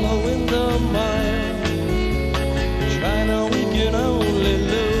wallow in the mire. Try now, we can only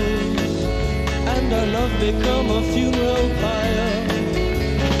lose, and our love become a funeral pyre.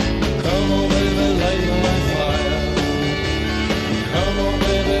 Come on, baby, light my fire. Come on,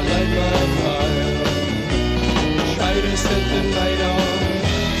 baby, light my fire. Try to set the night on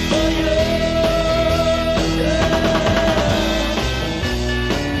fire.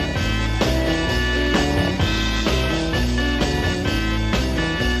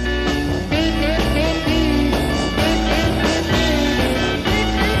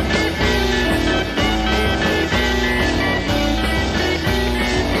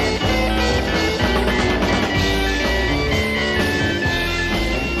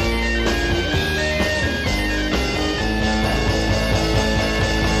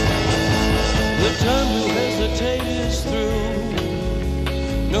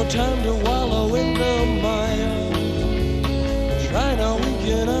 No time to wallow in the mire. Try now, we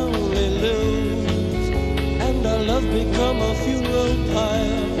can only lose, and our love become a funeral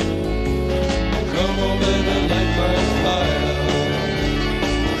pyre. Come on, baby, light my fire.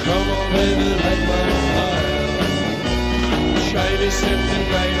 Come on, baby, light my fire. Try to set the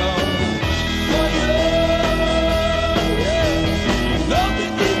night on fire.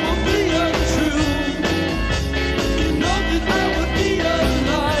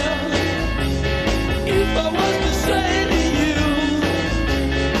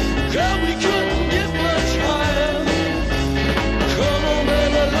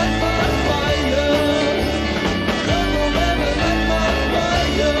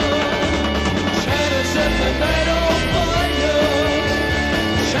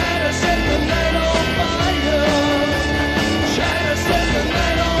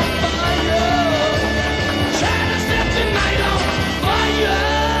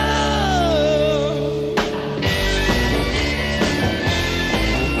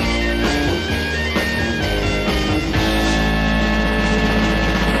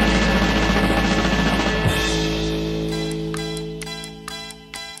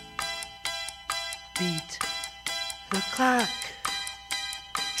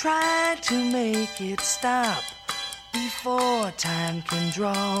 Try to make it stop before time can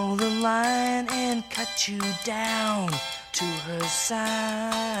draw the line and cut you down to her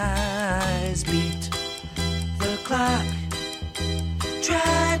size. Beat the clock.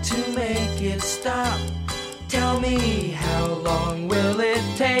 Try to make it stop. Tell me, how long will it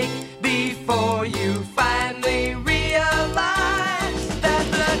take before you finally realize that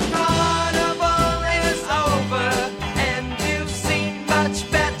the carnival is over and you've seen much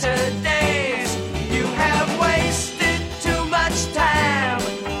better days? You have wasted too much time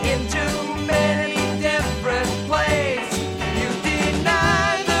in too many different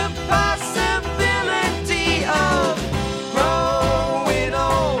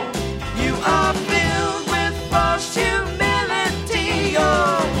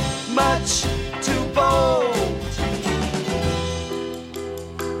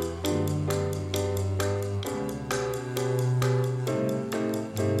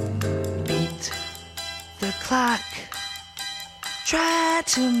the clock. Try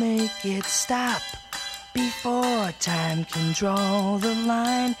to make it stop before time can draw the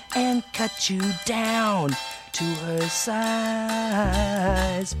line and cut you down to her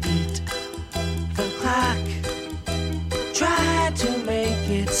size. Beat the clock. Try to make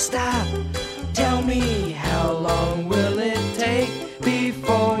it stop. Tell me, how long will it take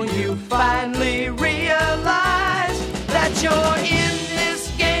before you finally realize that you're in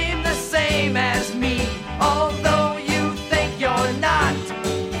this game the same as me, although you think you're not?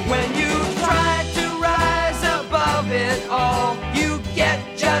 When you try to rise above it all, you get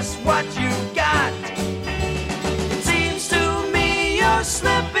just what you got. It seems to me you're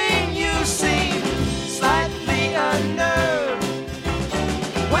slipping, you seem slightly unnerved.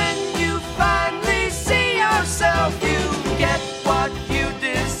 When you finally see yourself, you get what you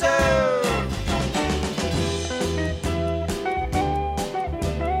deserve.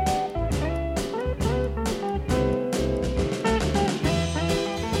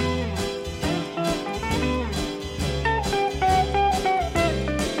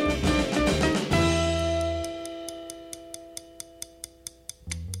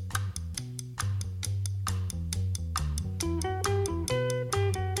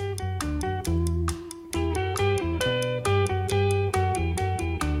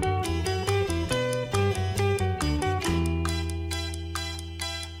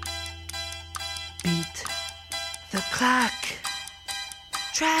 Beat the clock.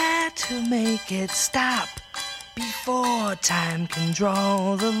 Try to make it stop before time can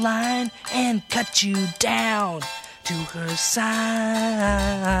draw the line and cut you down to her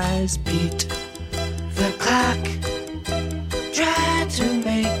size. Beat the clock. Try to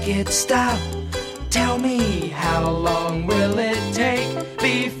make it stop. Tell me, how long will it take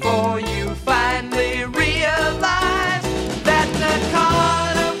before you finally realize that the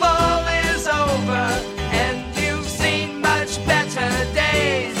carnival is over and you've seen much better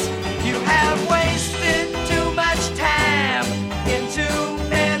days? You have wasted too much time in too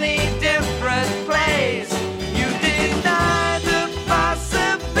many different plays. You deny the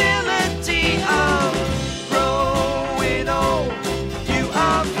possibility of growing old. You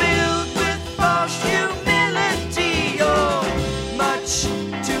are filled with false humility. You're much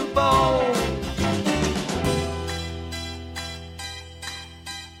too bold.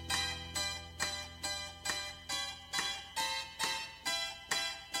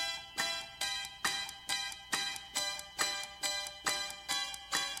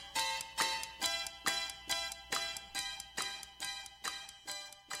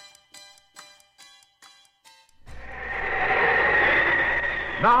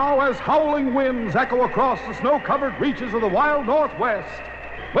 Now, as howling winds echo across the snow-covered reaches of the wild Northwest,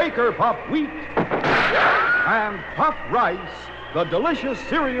 Quaker Puff Wheat and Puff Rice, the delicious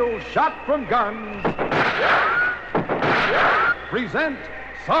cereal shot from guns, present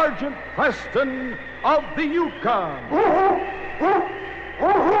Sergeant Preston of the Yukon.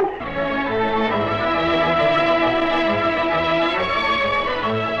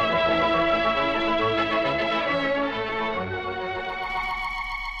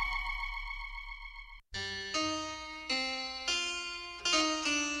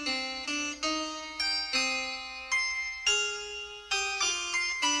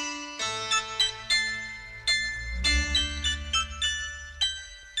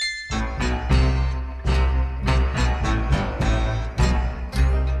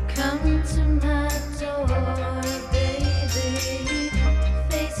 Come to my door, baby.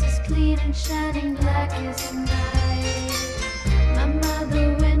 Face is clean and shining black as night. My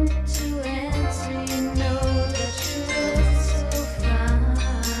mother went to answer, you know that you look so fine.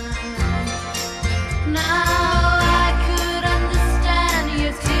 Now I could understand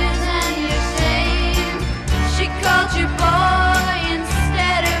your tears and your shame. She called you boy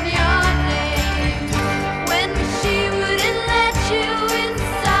instead of your name. When she wouldn't let you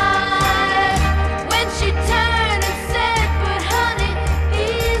inside. When she turned and said, but honey,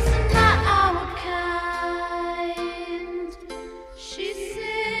 he's not our kind. She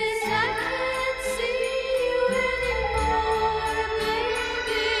said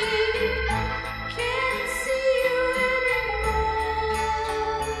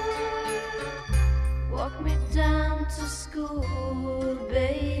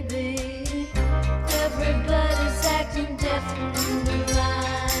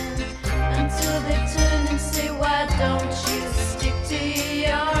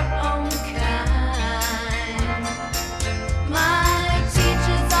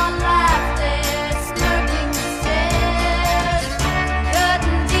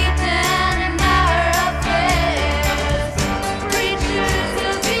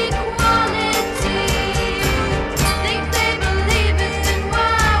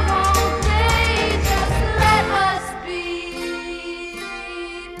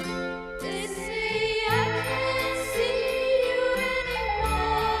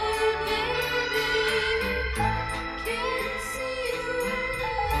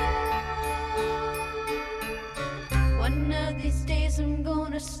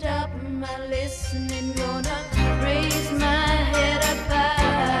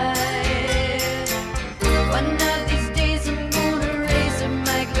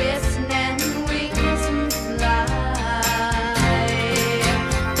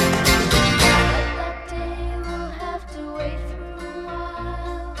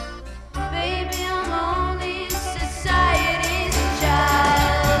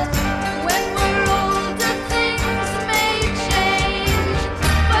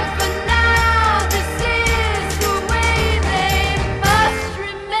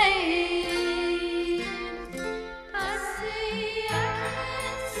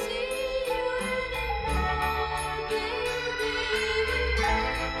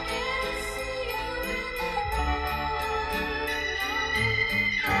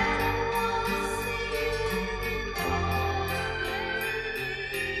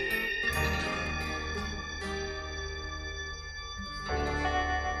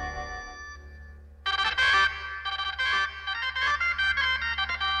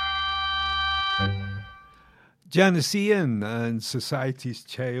Janice Ian and Society's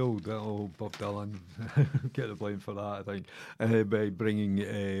Child. Oh, Bob Dylan. Get the blame for that, I think, by bringing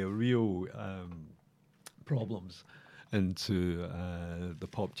real problems into the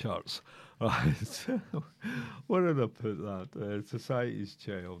pop charts. Right. Where did I put that? Society's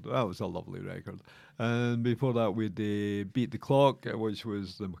Child. That was a lovely record. And before that, we had Beat the Clock, which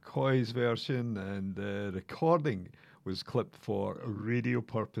was the McCoys version, and the recording was clipped for radio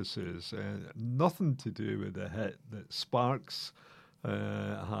purposes. Nothing to do with the hit that Sparks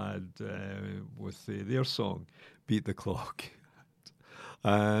had with their song, Beat the Clock.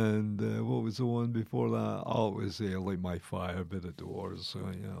 And what was the one before that? Oh, it was Light My Fire by the Doors. So,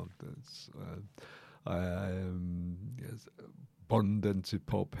 you know, that's burned into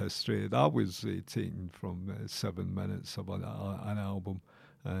pop history. That was taken from 7 minutes of an album.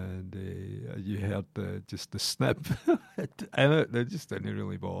 And you heard just the snip in it. They just didn't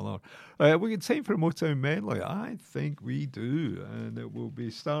really bother. We get time for a Motown medley. I think we do. And it will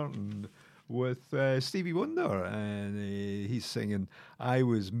be starting with Stevie Wonder, and he's singing I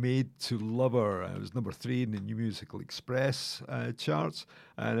Was Made to Love Her. It was number 3 in the New Musical Express charts,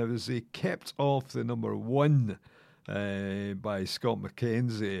 and it was kept off the number 1 by Scott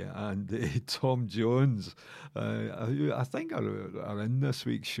McKenzie and Tom Jones, who I think are in this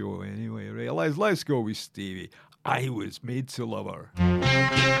week's show anyway. Right, let's go with Stevie. I Was Made to Love Her.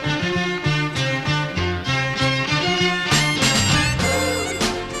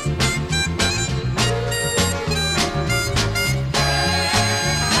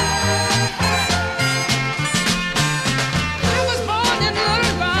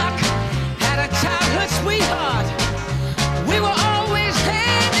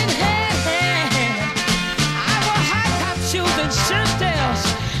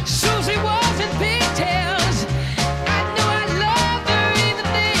 Susie was in pigtails. I knew I loved her even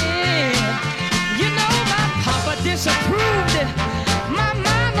then.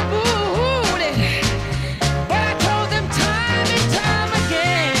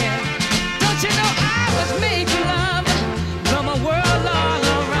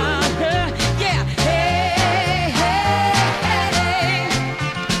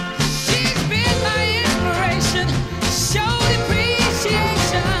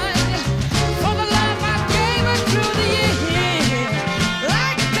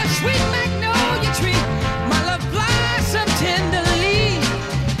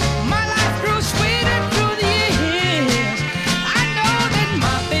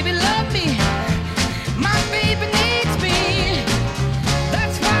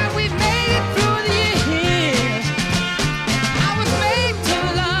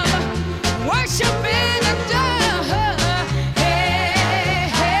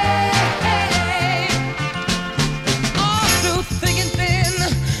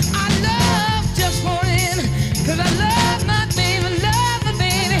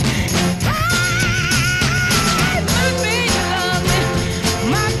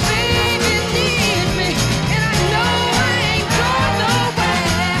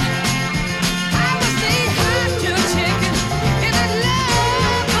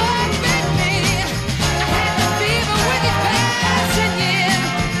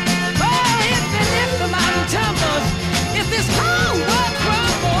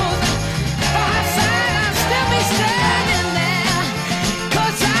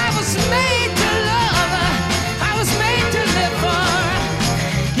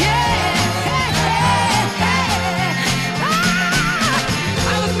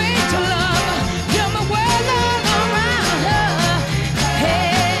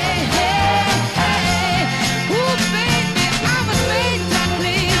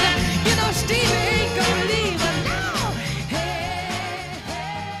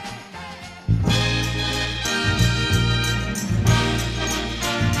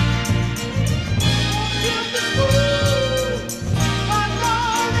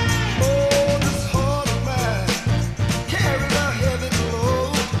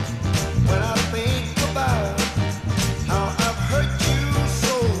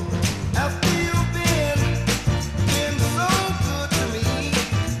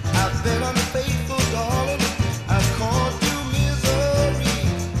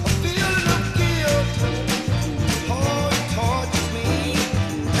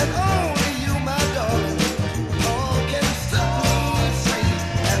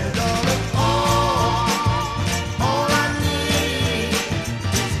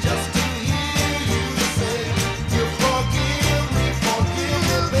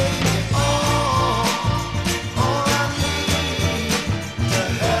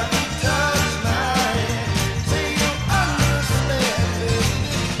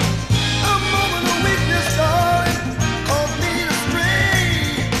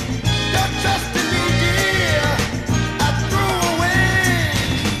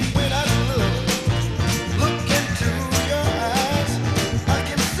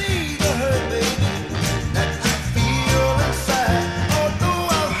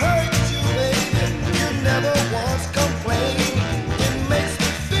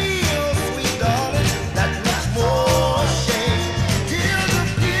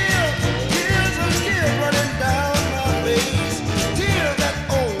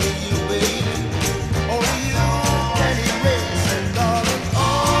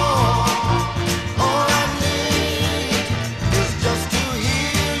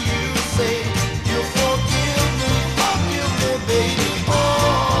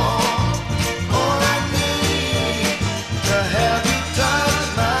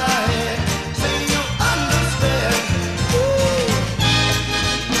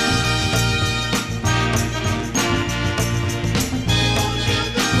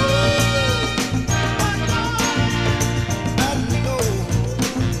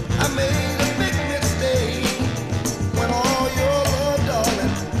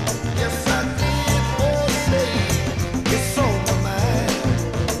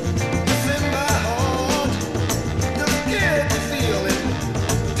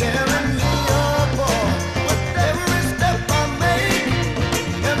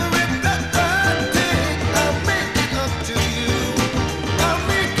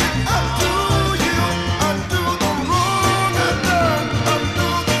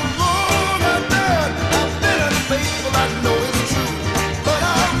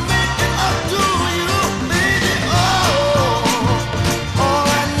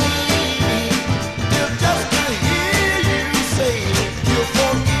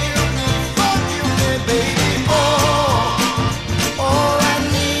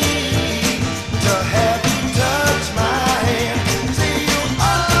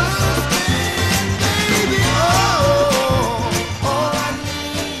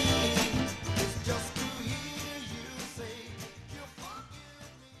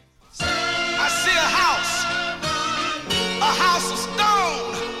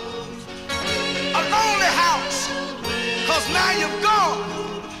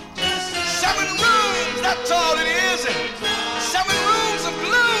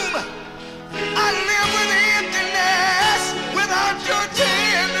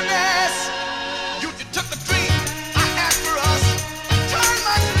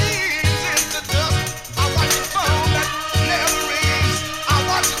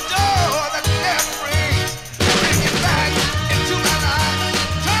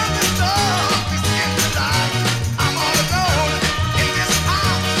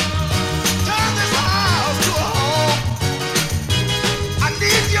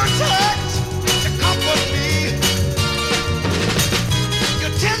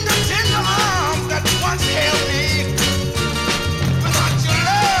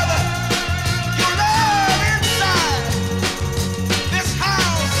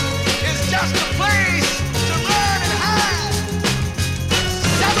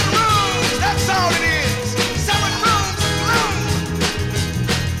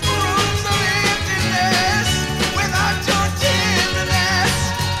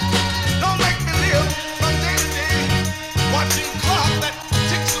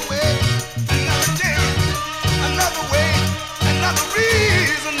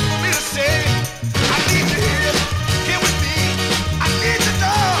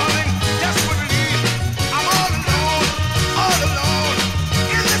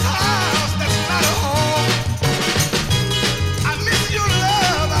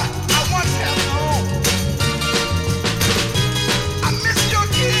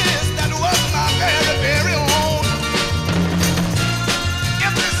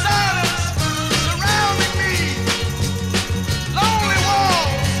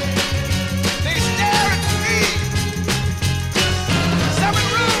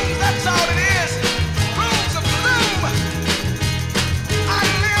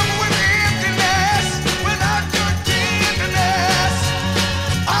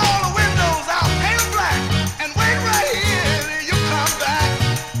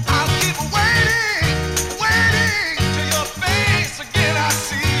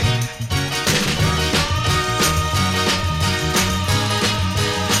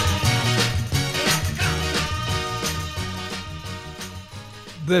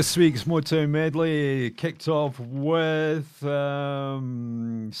 This week's Motown Medley kicked off with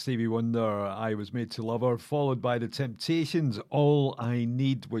Stevie Wonder, I Was Made to Love Her, followed by The Temptations, All I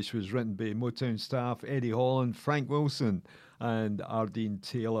Need, which was written by Motown staff Eddie Holland, Frank Wilson and Ardeen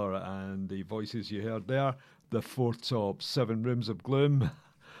Taylor. And the voices you heard there, the Four Tops, 7 Rooms of Gloom.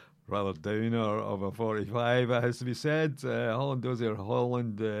 Rather downer of a 45, it has to be said. Holland Dozier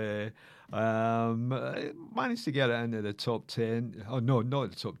Holland managed to get it into the top 10. Oh, no,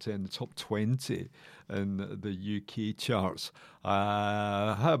 not the top 10, the top 20 in the UK charts.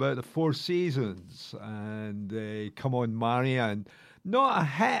 How about the Four Seasons and Come On Marianne? Not a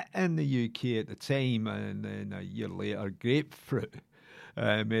hit in the UK at the time, and then a year later, Grapefruit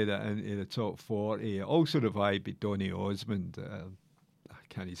made it into the top 40. Also revived by Donny Osmond.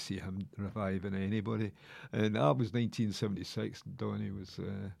 Can't you see him reviving anybody? And that was 1976. Donny was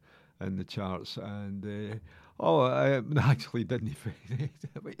in the charts, and actually didn't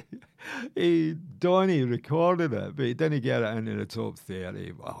he? Donny recorded it, but he didn't get it into the top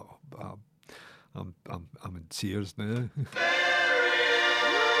 30. Wow, I'm in tears now.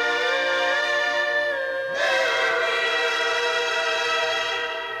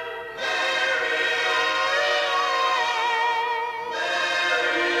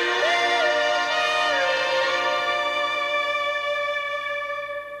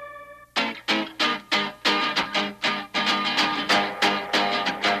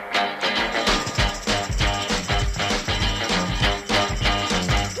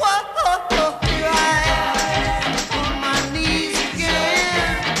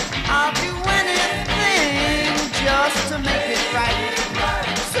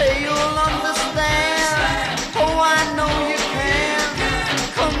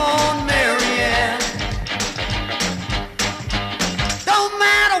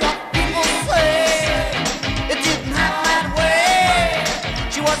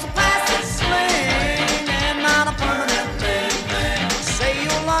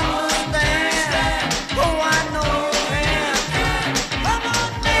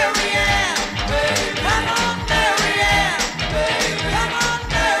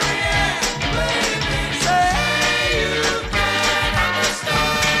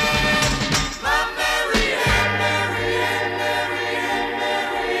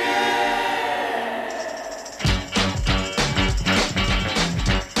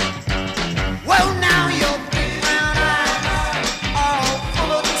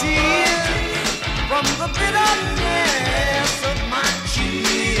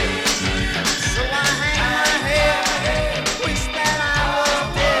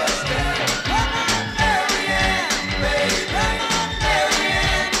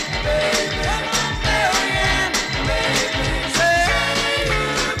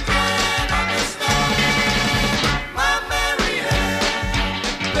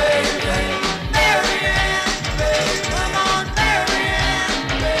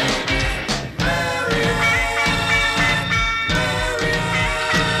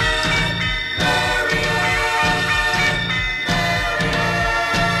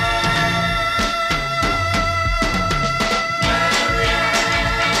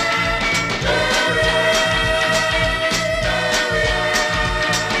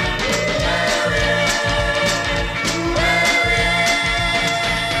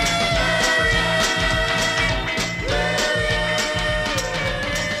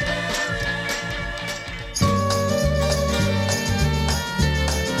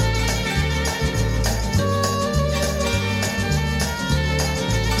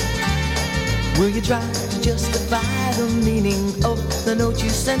 Will you try to justify the meaning of the note you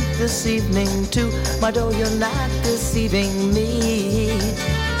sent this evening to my door? You're not deceiving me.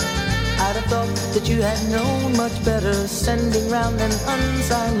 I'd have thought that you had known much better. Sending round an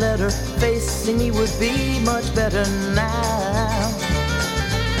unsigned letter, facing me would be much better now.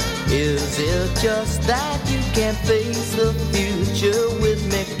 Is it just that you can't face the future with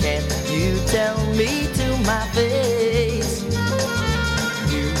me? Can't you tell me to my face?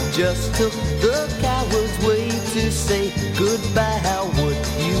 You just took the coward's way to say goodbye. How would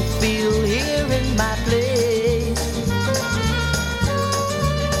you feel here in my place?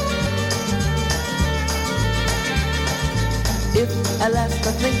 If at last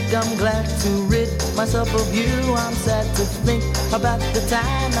I think I'm glad to rid myself of you, I'm sad to think about the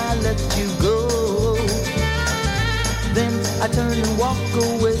time I let you go. Then I turn and walk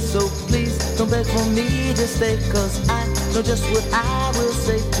away, so please don't beg for me to stay, 'cause I know just what I will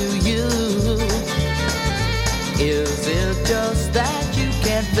say to you. Is it just that you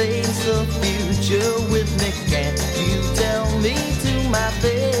can't face the future with me? Can't you tell me to my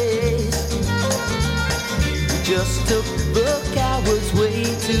face? You just took the coward's way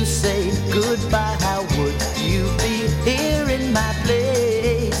to say goodbye. How would you be here in my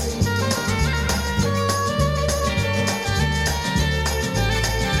place?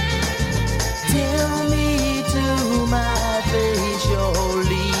 Tell me to my face you're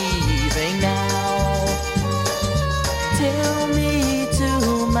leaving now. Tell me to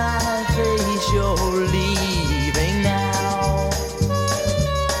my face you're leaving now.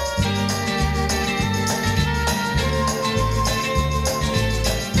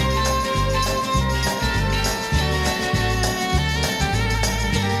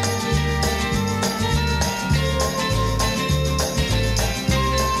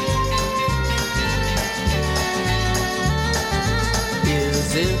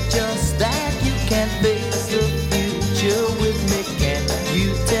 Is it just that you can't face the future with me? Can't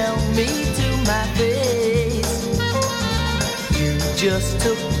you tell me to my face? You just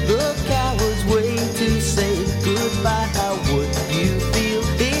took the coward's way to say goodbye. How would you feel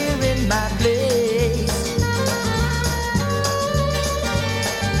here in my place?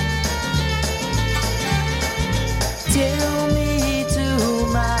 Tell me to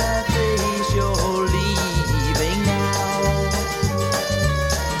my face you're leaving now.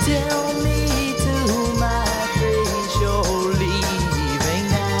 Tell me to my face you're leaving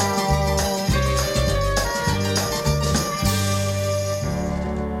now.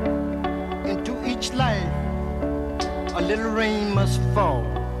 Into each life, a little rain must fall.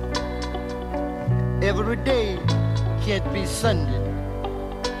 Every day can't be Sunday.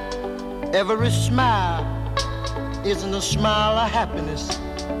 Every smile isn't a smile of happiness.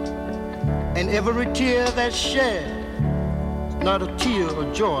 And every tear that's shed, not a tear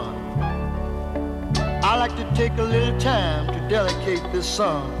of joy. I like to take a little time to dedicate this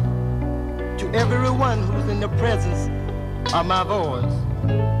song to everyone who's in the presence of my voice,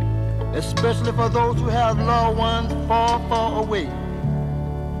 especially for those who have loved ones far, far away.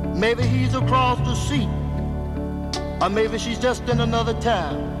 Maybe he's across the sea, or maybe she's just in another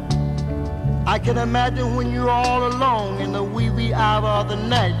town. I can imagine when you're all alone in the wee, wee hour of the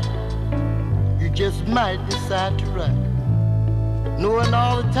night, you just might decide to write, knowing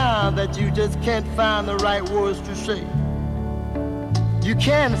all the time that you just can't find the right words to say. You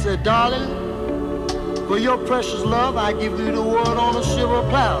can say, darling, for your precious love, I give you the word on a silver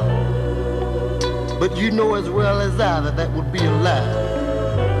platter. But you know as well as I that that would be a lie.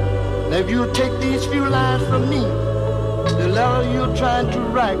 Now if you'll take these few lines from me, the letter you're trying to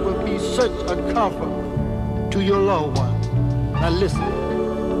write will be such a comfort to your loved one. Now listen,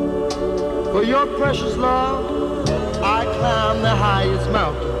 for your precious love, I climb the highest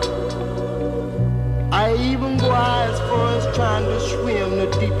mountain. I even go as far as trying to swim the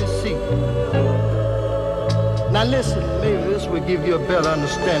deepest sea. Now listen, maybe this will give you a better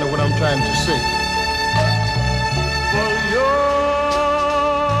understanding of what I'm trying to say. For your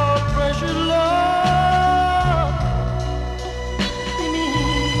precious love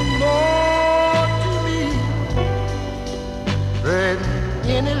means more to me than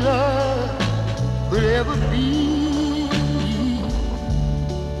any love could ever be.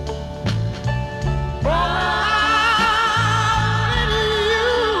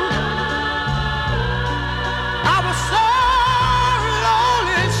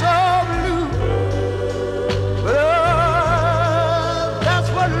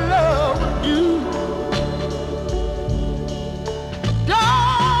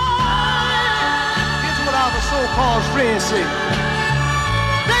 So-called friends say,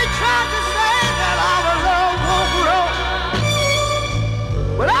 they tried to say that our love won't grow,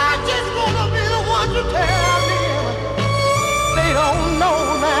 but I just wanna be the one to tell them they don't know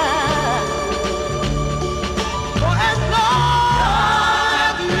now. For as long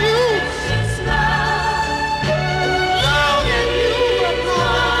as you long as you are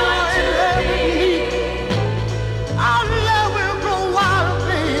growing in love with me, our love will grow wild,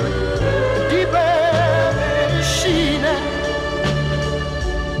 baby, deeper.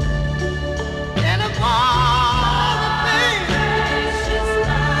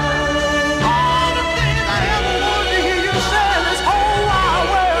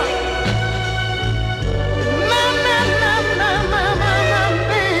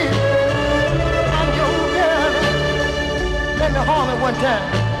 One time.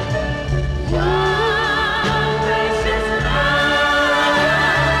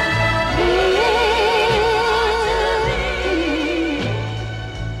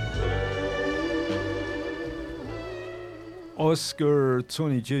 Oscar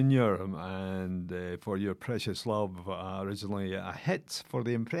Tony Jr. and For Your Precious Love, originally a hit for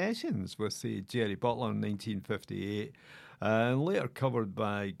the Impressions with Jerry Butler in 1958, and later covered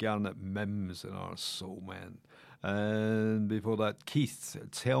by Garnet Mims and our Soul Men. And before that, Keith,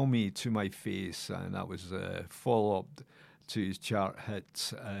 Tell Me to My Face, and that was a follow-up to his chart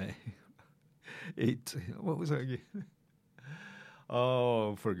hit. What was that again?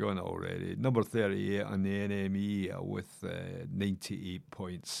 Oh, I've forgotten it already. Number 38 on the NME with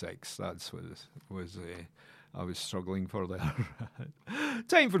 98.6. That's what was I was struggling for there.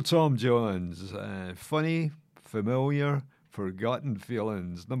 Time for Tom Jones. Funny, familiar, forgotten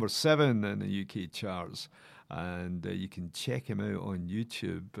feelings. Number 7 in the UK charts. And you can check him out on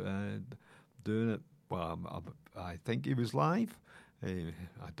YouTube doing it. Well, I think he was live. I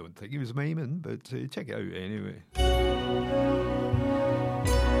don't think he was miming, but check it out anyway.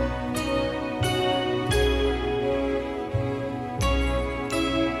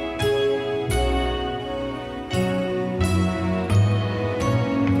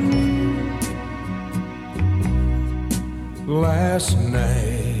 Last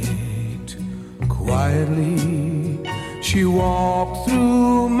night, quietly, she walked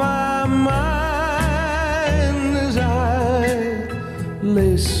through my mind as I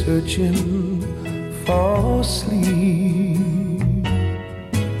lay searching for sleep.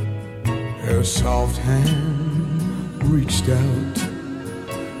 Her soft hand reached out,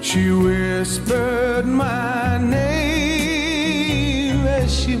 she whispered my name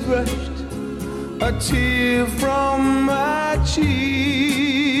as she brushed a tear from my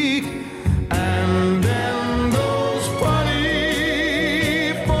cheek. And then those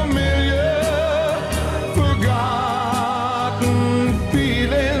funny, familiar, forgotten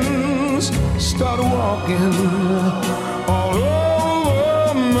feelings start walking all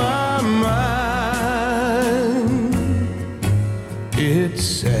over my mind. It's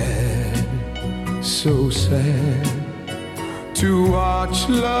sad, so sad, to watch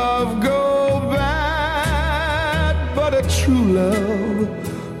love go bad, but a true love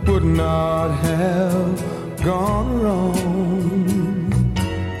would not have gone wrong.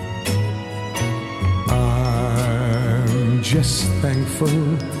 I'm just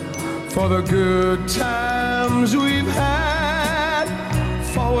thankful for the good times we've had,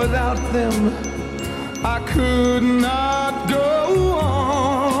 for without them I could not go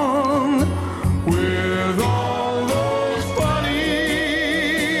on with all those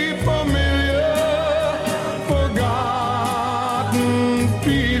funny, familiar, forgotten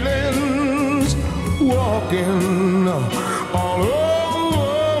feelings walking all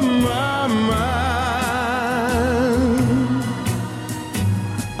over my mind.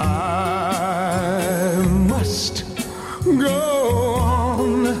 I must go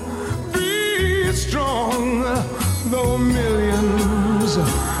on, be strong, though millions of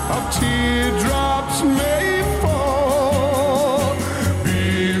teardrops may fall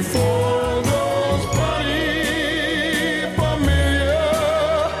before those funny, familiar,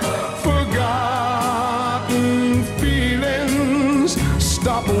 forgotten feelings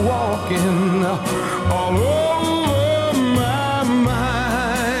stop walking all over my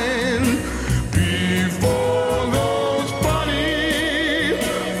mind. Before those funny,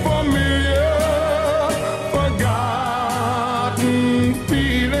 familiar, forgotten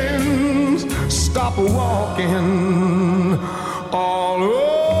feelings stop walking all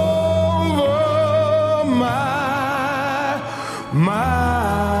over my mind.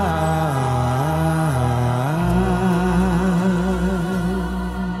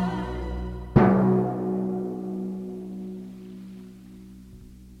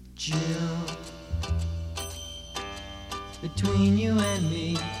 Jill, between you and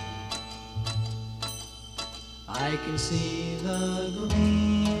me, I can see the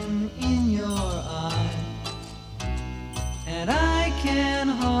gleam in your eye, and I can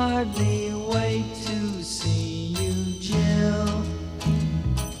hardly wait to see you, Jill,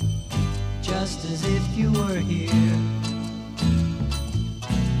 just as if you were here.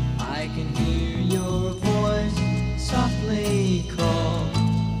 I can hear your voice softly call,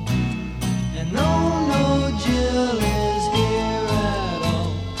 and no, Jill is here at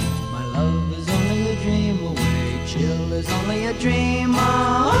all. My love is only a dream away, Jill is only a dream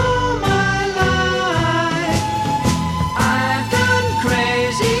all my life. I've done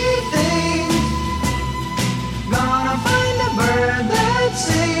crazy things, gonna find a bird that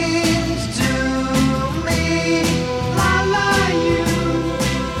sings to me. La la you,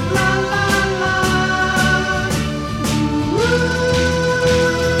 la la la.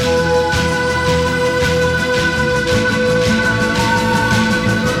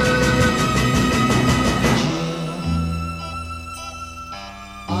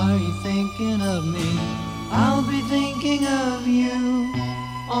 Are you thinking of me? I'll be thinking of you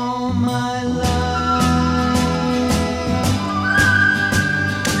all my life.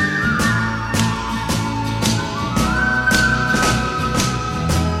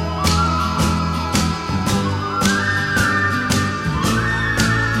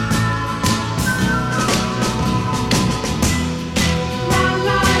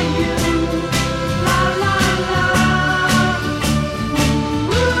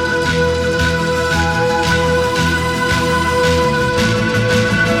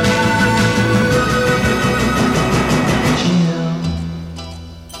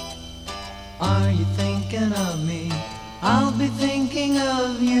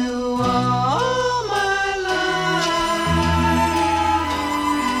 you all my life.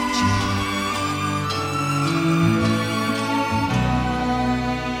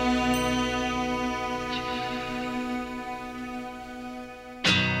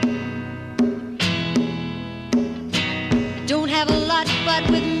 Don't have a lot, but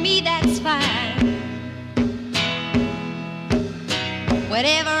with me that's fine.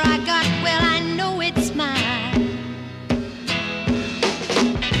 Whatever I got, well, I know it's mine.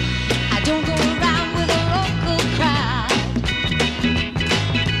 I don't go around with a local crowd.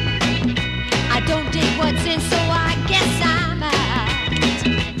 I don't dig what's in, so I guess I'm out.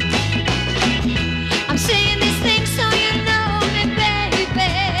 I'm saying these things so you know me, baby,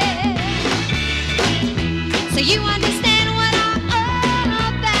 so you understand what I'm all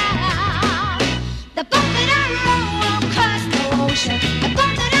about. The boat that I row won't cross the ocean. The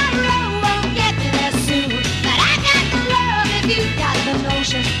boat that I row won't get me there soon. But I got the love if you got the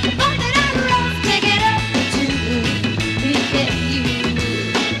notion. The boat that I row's take it up to me and you.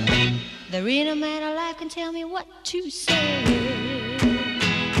 There ain't a man alive can tell me what to say.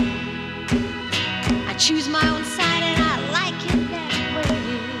 I choose my own side and I like it that way.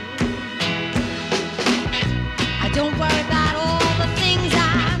 I don't worry about all the things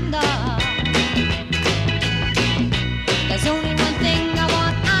I'm not. There's only one thing I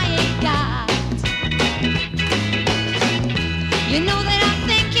want I ain't got. You know that I'm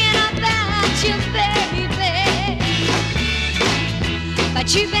thinking about you, baby, but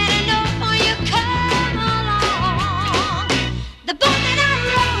you better know before you come along. The boat that I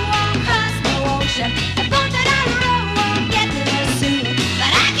row won't cross the ocean. The boat that I row won't get me there soon.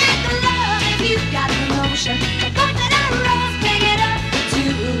 But I got the love if you got the notion. The boat that I row's big enough to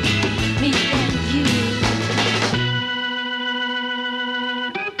me and you.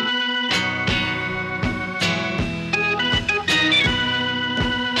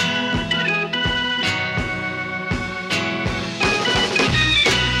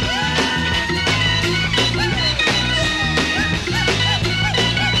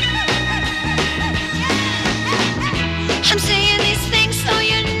 I'm saying these things so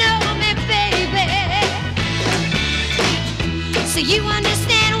you know me, baby, so you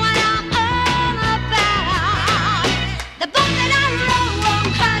understand what I'm all about. The boat that I row won't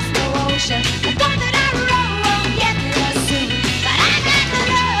cross the ocean. The boat that I row won't get me there soon. But I got the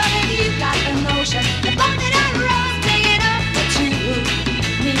love if you got the notion. The boat that I row's big enough for two,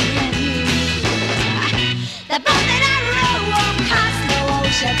 me and you. The boat that I row won't cross the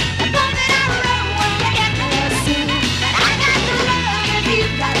ocean. The boat that I row won't get me there soon. But I got the love if you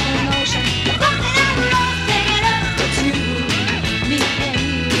got the notion. The boat that I row's big enough for two, me and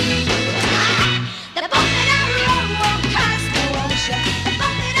you. The boat that I row won't cross the ocean. The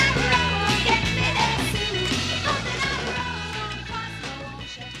boat that I row won't get me there soon. The boat that I row won't cross the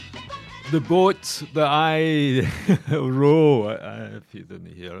ocean. The boat that I row, if you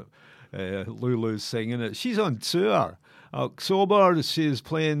didn't hear it, Lulu's singing it. She's on tour. October, she's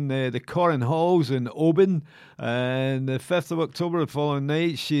playing the Corran Halls in Oban. And the 5th of October, the following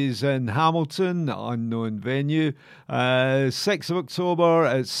night, she's in Hamilton, unknown venue. 6th of October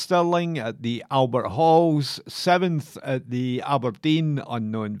at Stirling at the Albert Halls. 7th at the Aberdeen,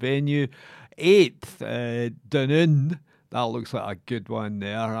 unknown venue. 8th, Dunoon. That looks like a good one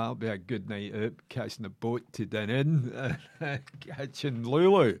there. That'll be a good night out, catching the boat to Dunoon, catching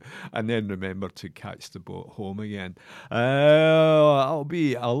Lulu, and then remember to catch the boat home again. That'll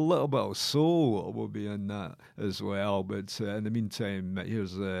be a little bit of soul will be in that as well. But in the meantime,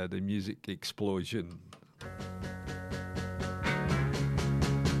 here's the music explosion.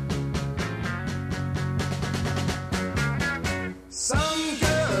 Some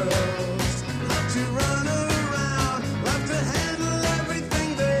girls love to run around, love to handle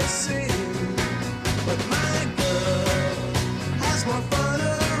everything they see. But my girl has more fun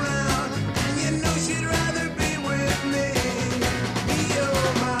around, and you know she'd rather be with me.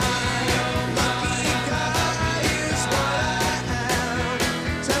 You're my lucky guy is what I am.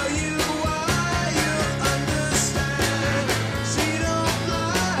 Tell you why you'll understand. She don't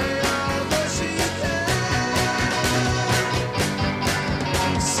lie, although she can.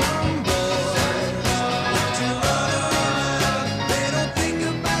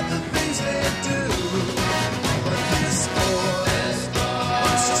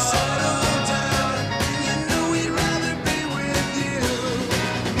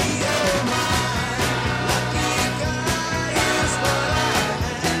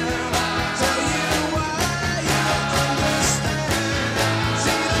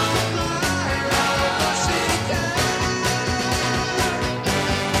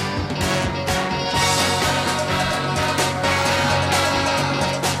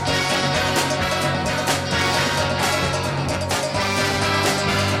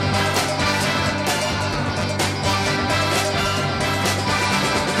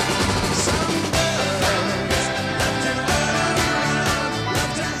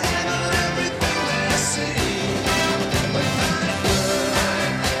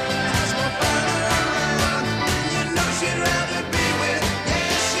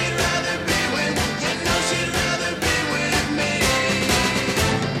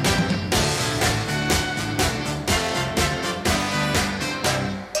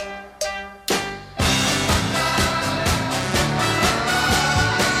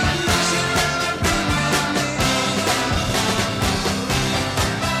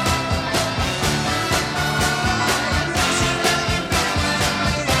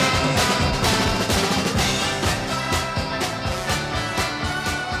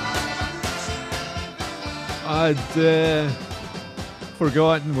 I'd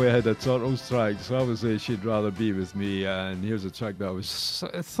forgotten we had a Turtles track, so that was She'd Rather Be With Me, and here's a track that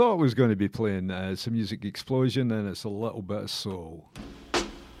I thought was going to be playing. It's a music explosion, and it's a little bit of soul.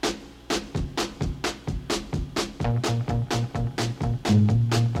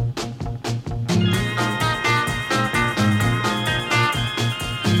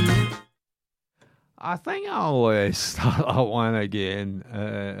 I think I'll start that one again,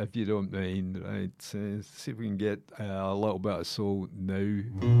 if you don't mind. Right, see if we can get a little bit of soul now.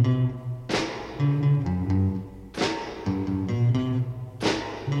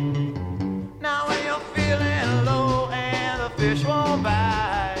 Now when you're feeling low and the fish won't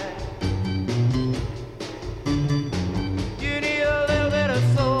bite, you need a little bit of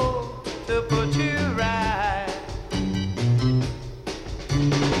soul to put you right.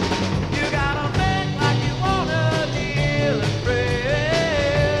 You gotta make like you wanna deal and pray,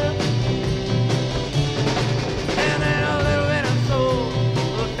 and then a little bit of soul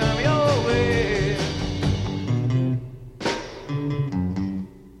will come your way.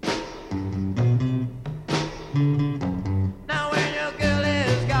 Now when your girl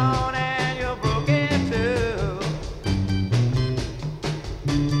is gone and you're broken too,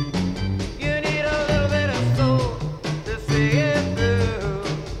 you need a little bit of soul to see it through.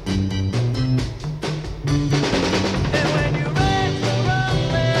 And when you ready to run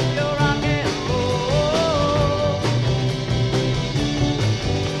with your rock and roll,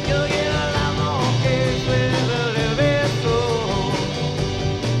 you'll get a lot more kids with a little bit of soul.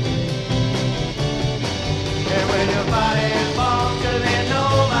 And when your body falls, 'cause ain't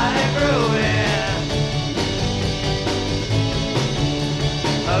nobody growing,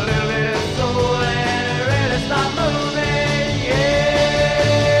 a little bit of soul and it really start moving, yeah.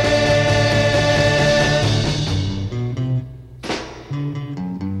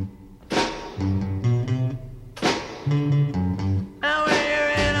 Now when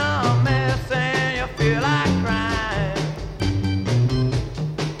you're in a mess and you feel like crying,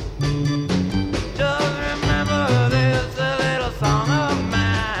 just remember this a little song of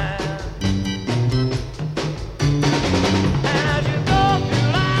mine. And as you go through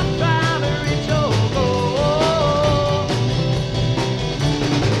life trying to reach your goal,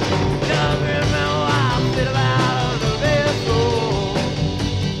 just remember I said about a little bit of soul.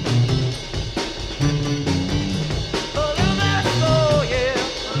 A little bit of soul, yeah,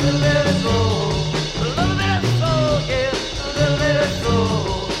 a little bit of soul. A little bit of soul, yeah, a little bit of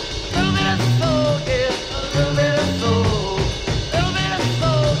soul. A little bit of soul, yeah, a little bit of soul. A little bit of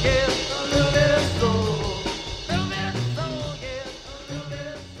soul, yeah, a little bit of soul. A little bit of soul, yeah, a little bit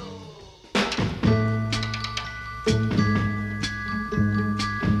of soul.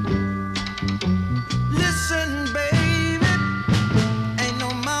 Listen, baby, ain't no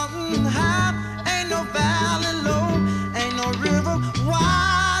mountain high, ain't no valley low, ain't no river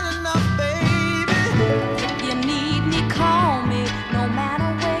wide enough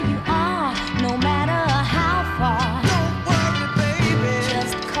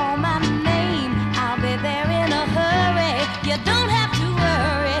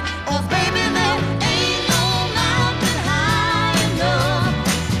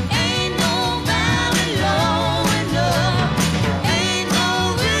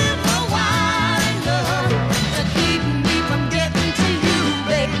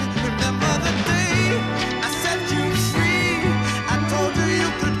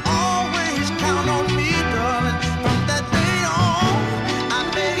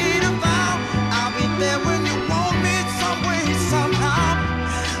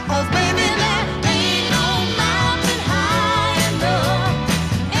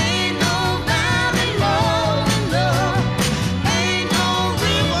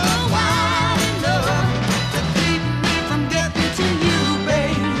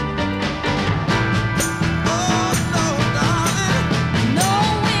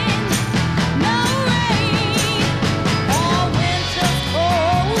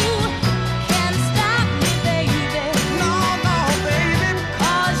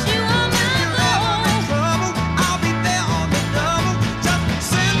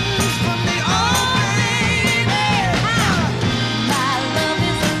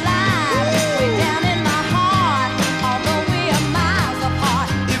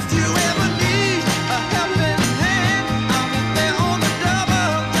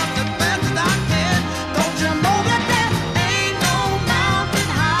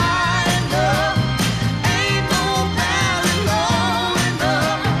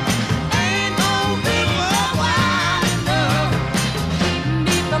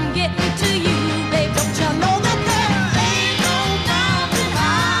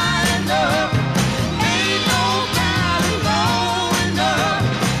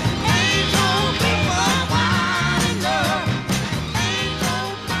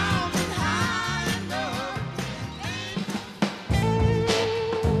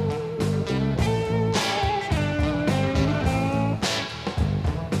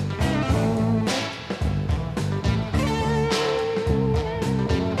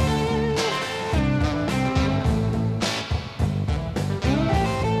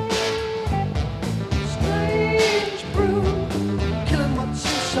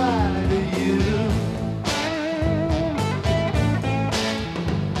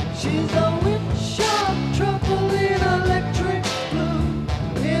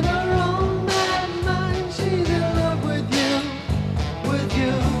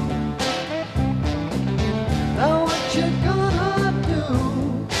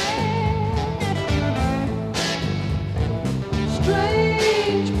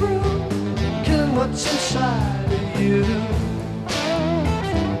you.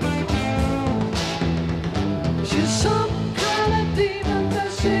 She's some kind of demon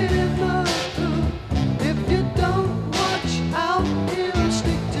that she is not through. If you don't watch out, he'll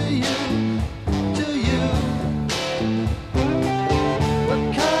stick to you, to you. What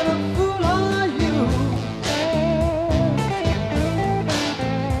kind of fool are you?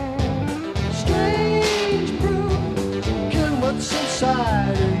 Strange brew, killing what's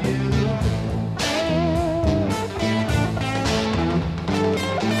inside of you.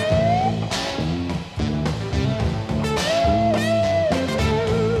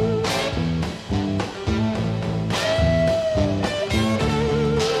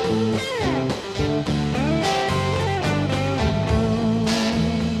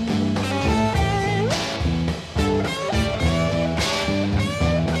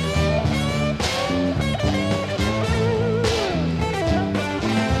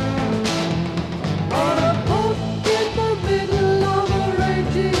 On a boat in the middle of a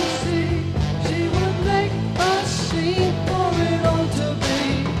raging sea, she would make a scene for it all to be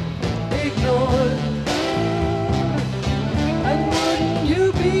ignored. And wouldn't you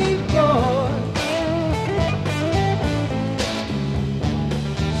be bored?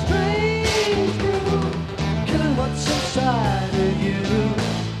 Strange brew, killing what's inside of you.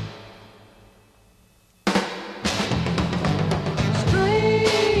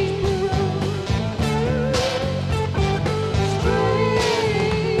 Strange brew.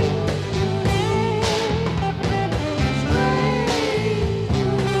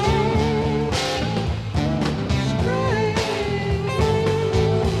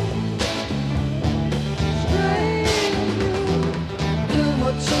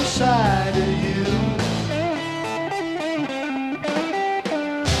 What's inside of you?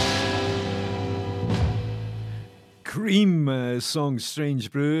 Cream song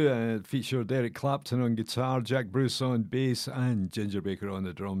Strange Brew featured Eric Clapton on guitar, Jack Bruce on bass, and Ginger Baker on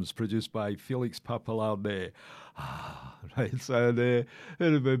the drums, produced by Felix Pappalardi. Right, so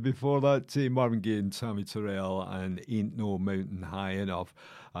before that, Marvin Gaye and Tammy Terrell and Ain't No Mountain High Enough.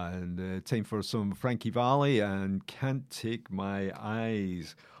 And time for some Frankie Valli and Can't Take My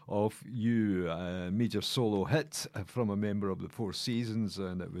Eyes Off You, a major solo hit from a member of the Four Seasons,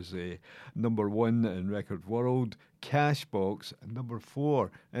 and it was a #1 in Record World, Cashbox, #4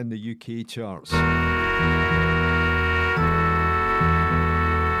 in the UK charts.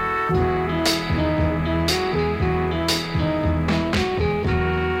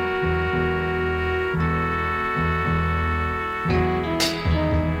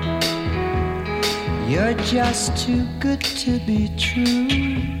 You're just too good to be true.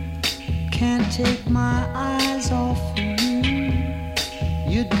 Can't take my eyes off of you.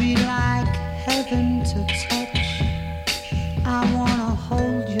 You'd be like heaven to touch. I wanna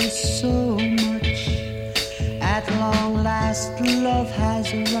hold you so much. At long last, love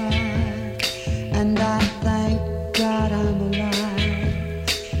has arrived, and I thank God I'm alive.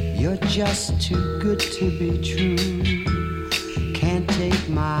 You're just too good to be true. Can't take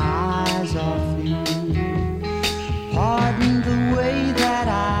my eyes off you. Pardon the way that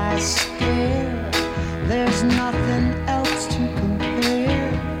I stare. There's nothing else to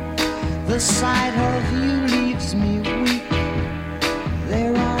compare. The sight of you leaves me weak.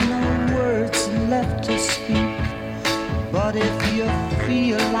 There are no words left to speak. But if you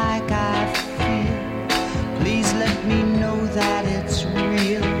feel like I feel, please let me know that it's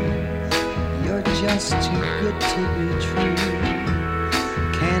real. You're just too good to be true.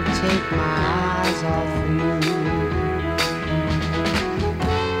 Can't take my eyes off you.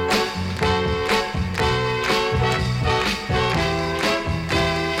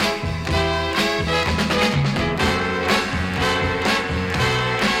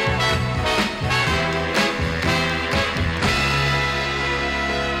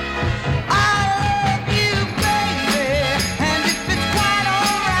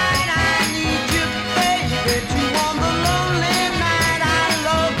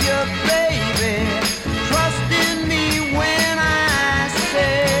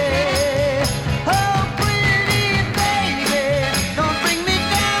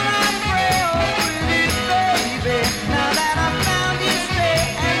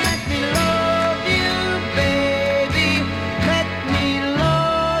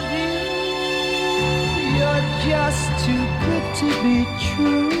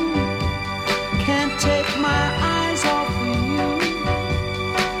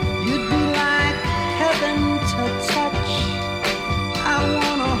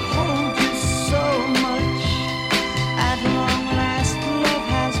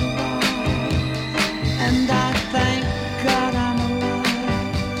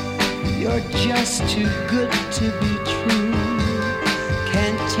 just too good to be true.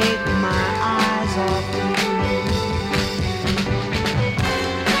 Can't take my eyes off you.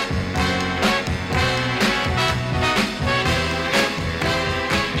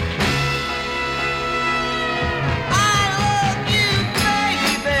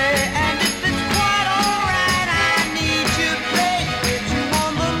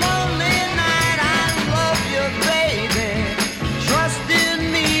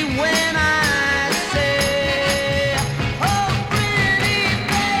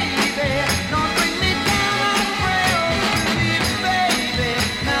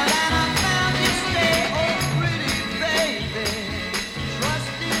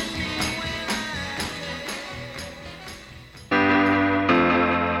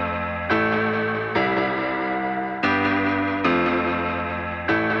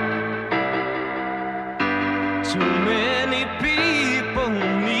 Too many people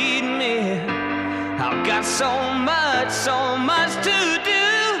need me. I've got so much to do.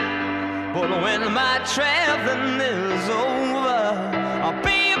 But when my traveling is over, I'll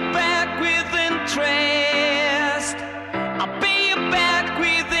pay you back with interest. I'll pay you back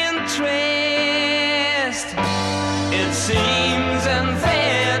with interest. It seems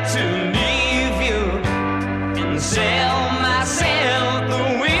unfair to leave you and sell myself the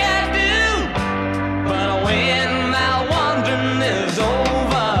way I do. But when my wandering is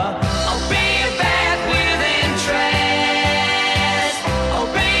over, I'll pay you back with interest.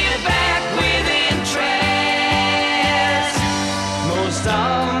 I'll pay you back with interest. Most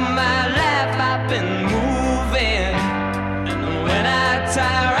of my life I've been moving, and when I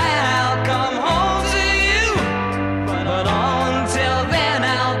tire I'll come home to you. But until then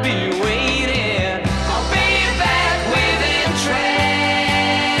I'll be waiting. I'll pay you back with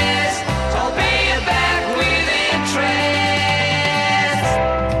interest. I'll pay you back with interest.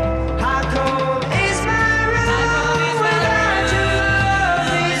 How cold is my room without you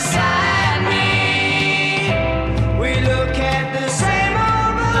beside me? We look at the same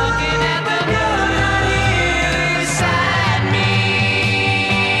old moon, looking at the moon right here beside me.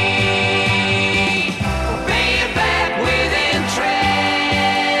 I'll pay you back with interest.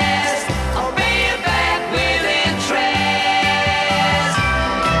 I'll pay you back with interest.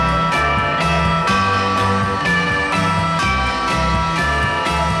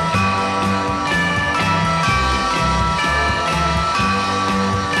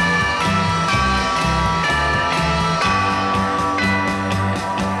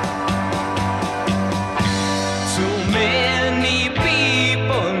 Too many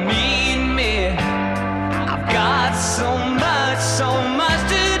people need me. I've got so much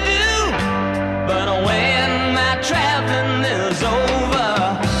to do. But when my traveling is over,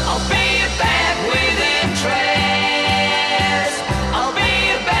 I'll pay you back with interest. I'll pay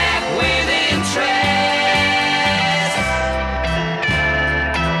you back with interest.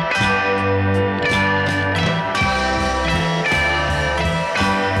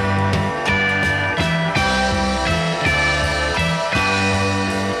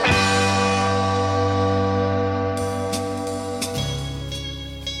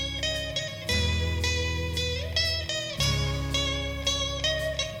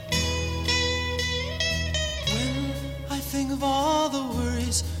 When I think of all the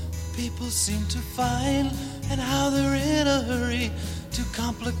worries people seem to find, and how they're in a hurry to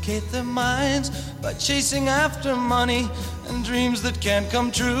complicate their minds by chasing after money and dreams that can't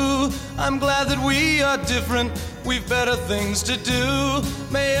come true, I'm glad that we are different. We've better things to do.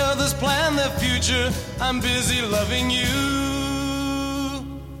 May others plan their future. I'm busy loving you.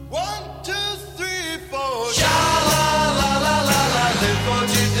 1, 2, 3, 4. Sha la la la la la, live for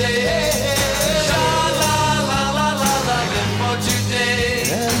today. Sha la la la la la, live for today.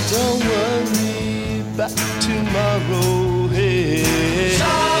 And don't worry about tomorrow. Hey.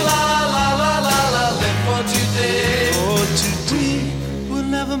 Sha la la la la la, live for today. For today. We're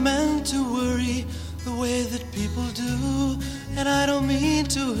never meant to worry the way that people do, and I don't mean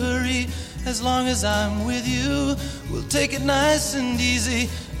to hurry. As long as I'm with you, we'll take it nice and easy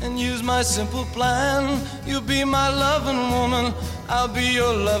and use my simple plan. You'll be my loving woman, I'll be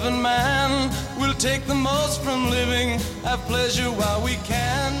your loving man. We'll take the most from living, have pleasure while we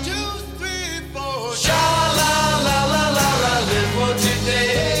can. 2, 3, 4. Sha la la la la la, live for today.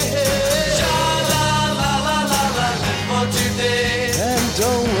 Sha la la la la la, live for today. And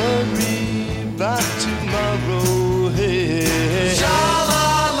don't worry about tomorrow. Hey. Sha la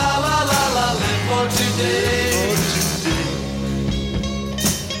la la la la, live for today.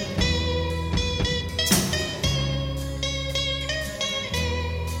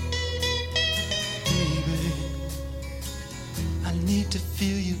 Baby, I need to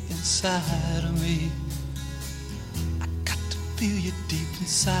feel you inside of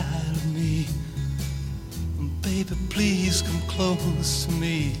inside of me. Baby, please come close to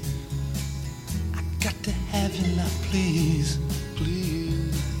me. I got to have you now, please.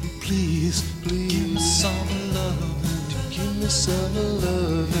 Please, please, please. Give me some love. To give me some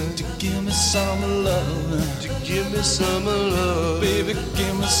love. To give me some love. To give me some love. Baby,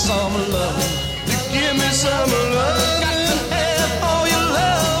 give me some love. To give me some love. Got to have all your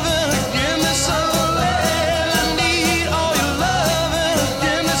love. Give me some love. I need all your love.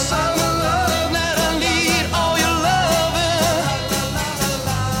 Give me some love. That I need all your love.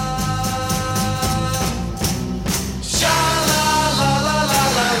 Sha la la la la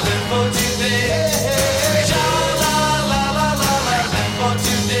la, live for today. Sha la la la la la, live for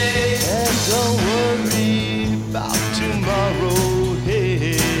today. And don't worry about tomorrow.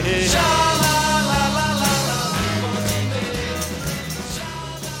 Hey, sha la la la la la, live for today.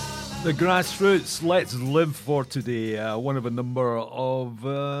 The Grassroots, Let's Live for Today, one of a number of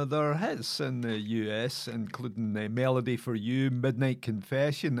their hits in the US, including Melody for You, Midnight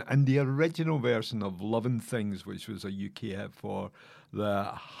Confession, and the original version of Lovin' Things, which was a UK hit for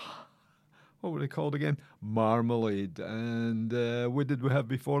the, what were they called again? Marmalade. And what did we have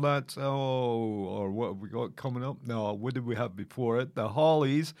before that? Or what have we got coming up? No, what did we have before it? The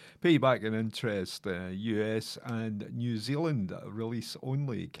Hollies, Payback in Interest, US and New Zealand, release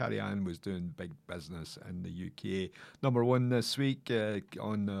only. Carrie Ann was doing big business in the UK. Number one this week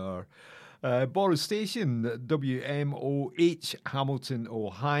on our Borrow Station, WMOH, Hamilton,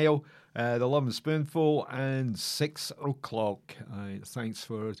 Ohio. The Lovin' Spoonful and 6 o'clock. Thanks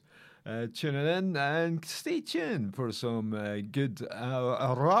for tuning in, and stay tuned for some good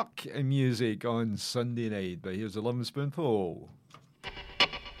rock music on Sunday night. But here's the Lovin' Spoonful.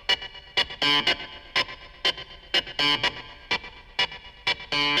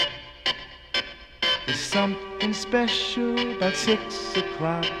 There's something special about 6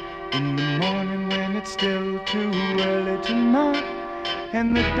 o'clock in the morning when it's still too early to knock,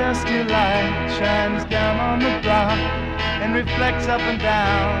 and the dusty light shines down on the block and reflects up and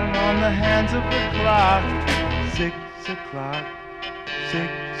down on the hands of the clock. 6 o'clock,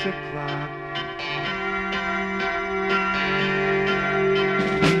 6 o'clock.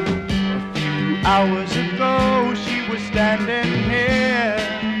 A few hours ago she was standing here,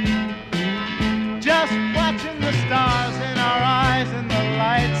 just watching the stars in our eyes and the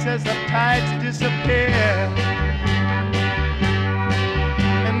lights as the tides disappear.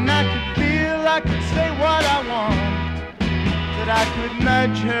 And I could feel I could say what I want, that I could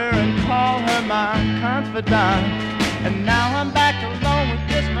nudge her and call her my confidant. And now I'm back alone with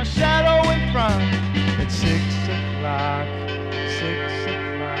just my shadow in front. It's 6 o'clock, 6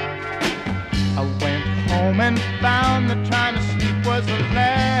 o'clock. I went home and found that trying to sleep was a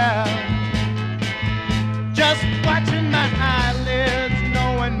laugh. Just watching my eyelids,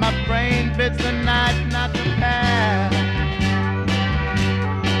 knowing my brain bids the night not to pass.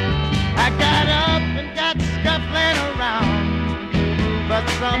 I got up and got scuffling around, but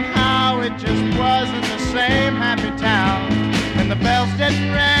somehow it just wasn't the same happy town, and the bells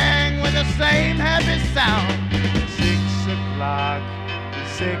didn't ring with the same happy sound. 6 o'clock,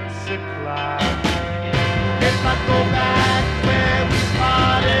 6 o'clock. If I go back where we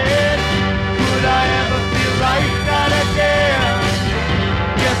parted,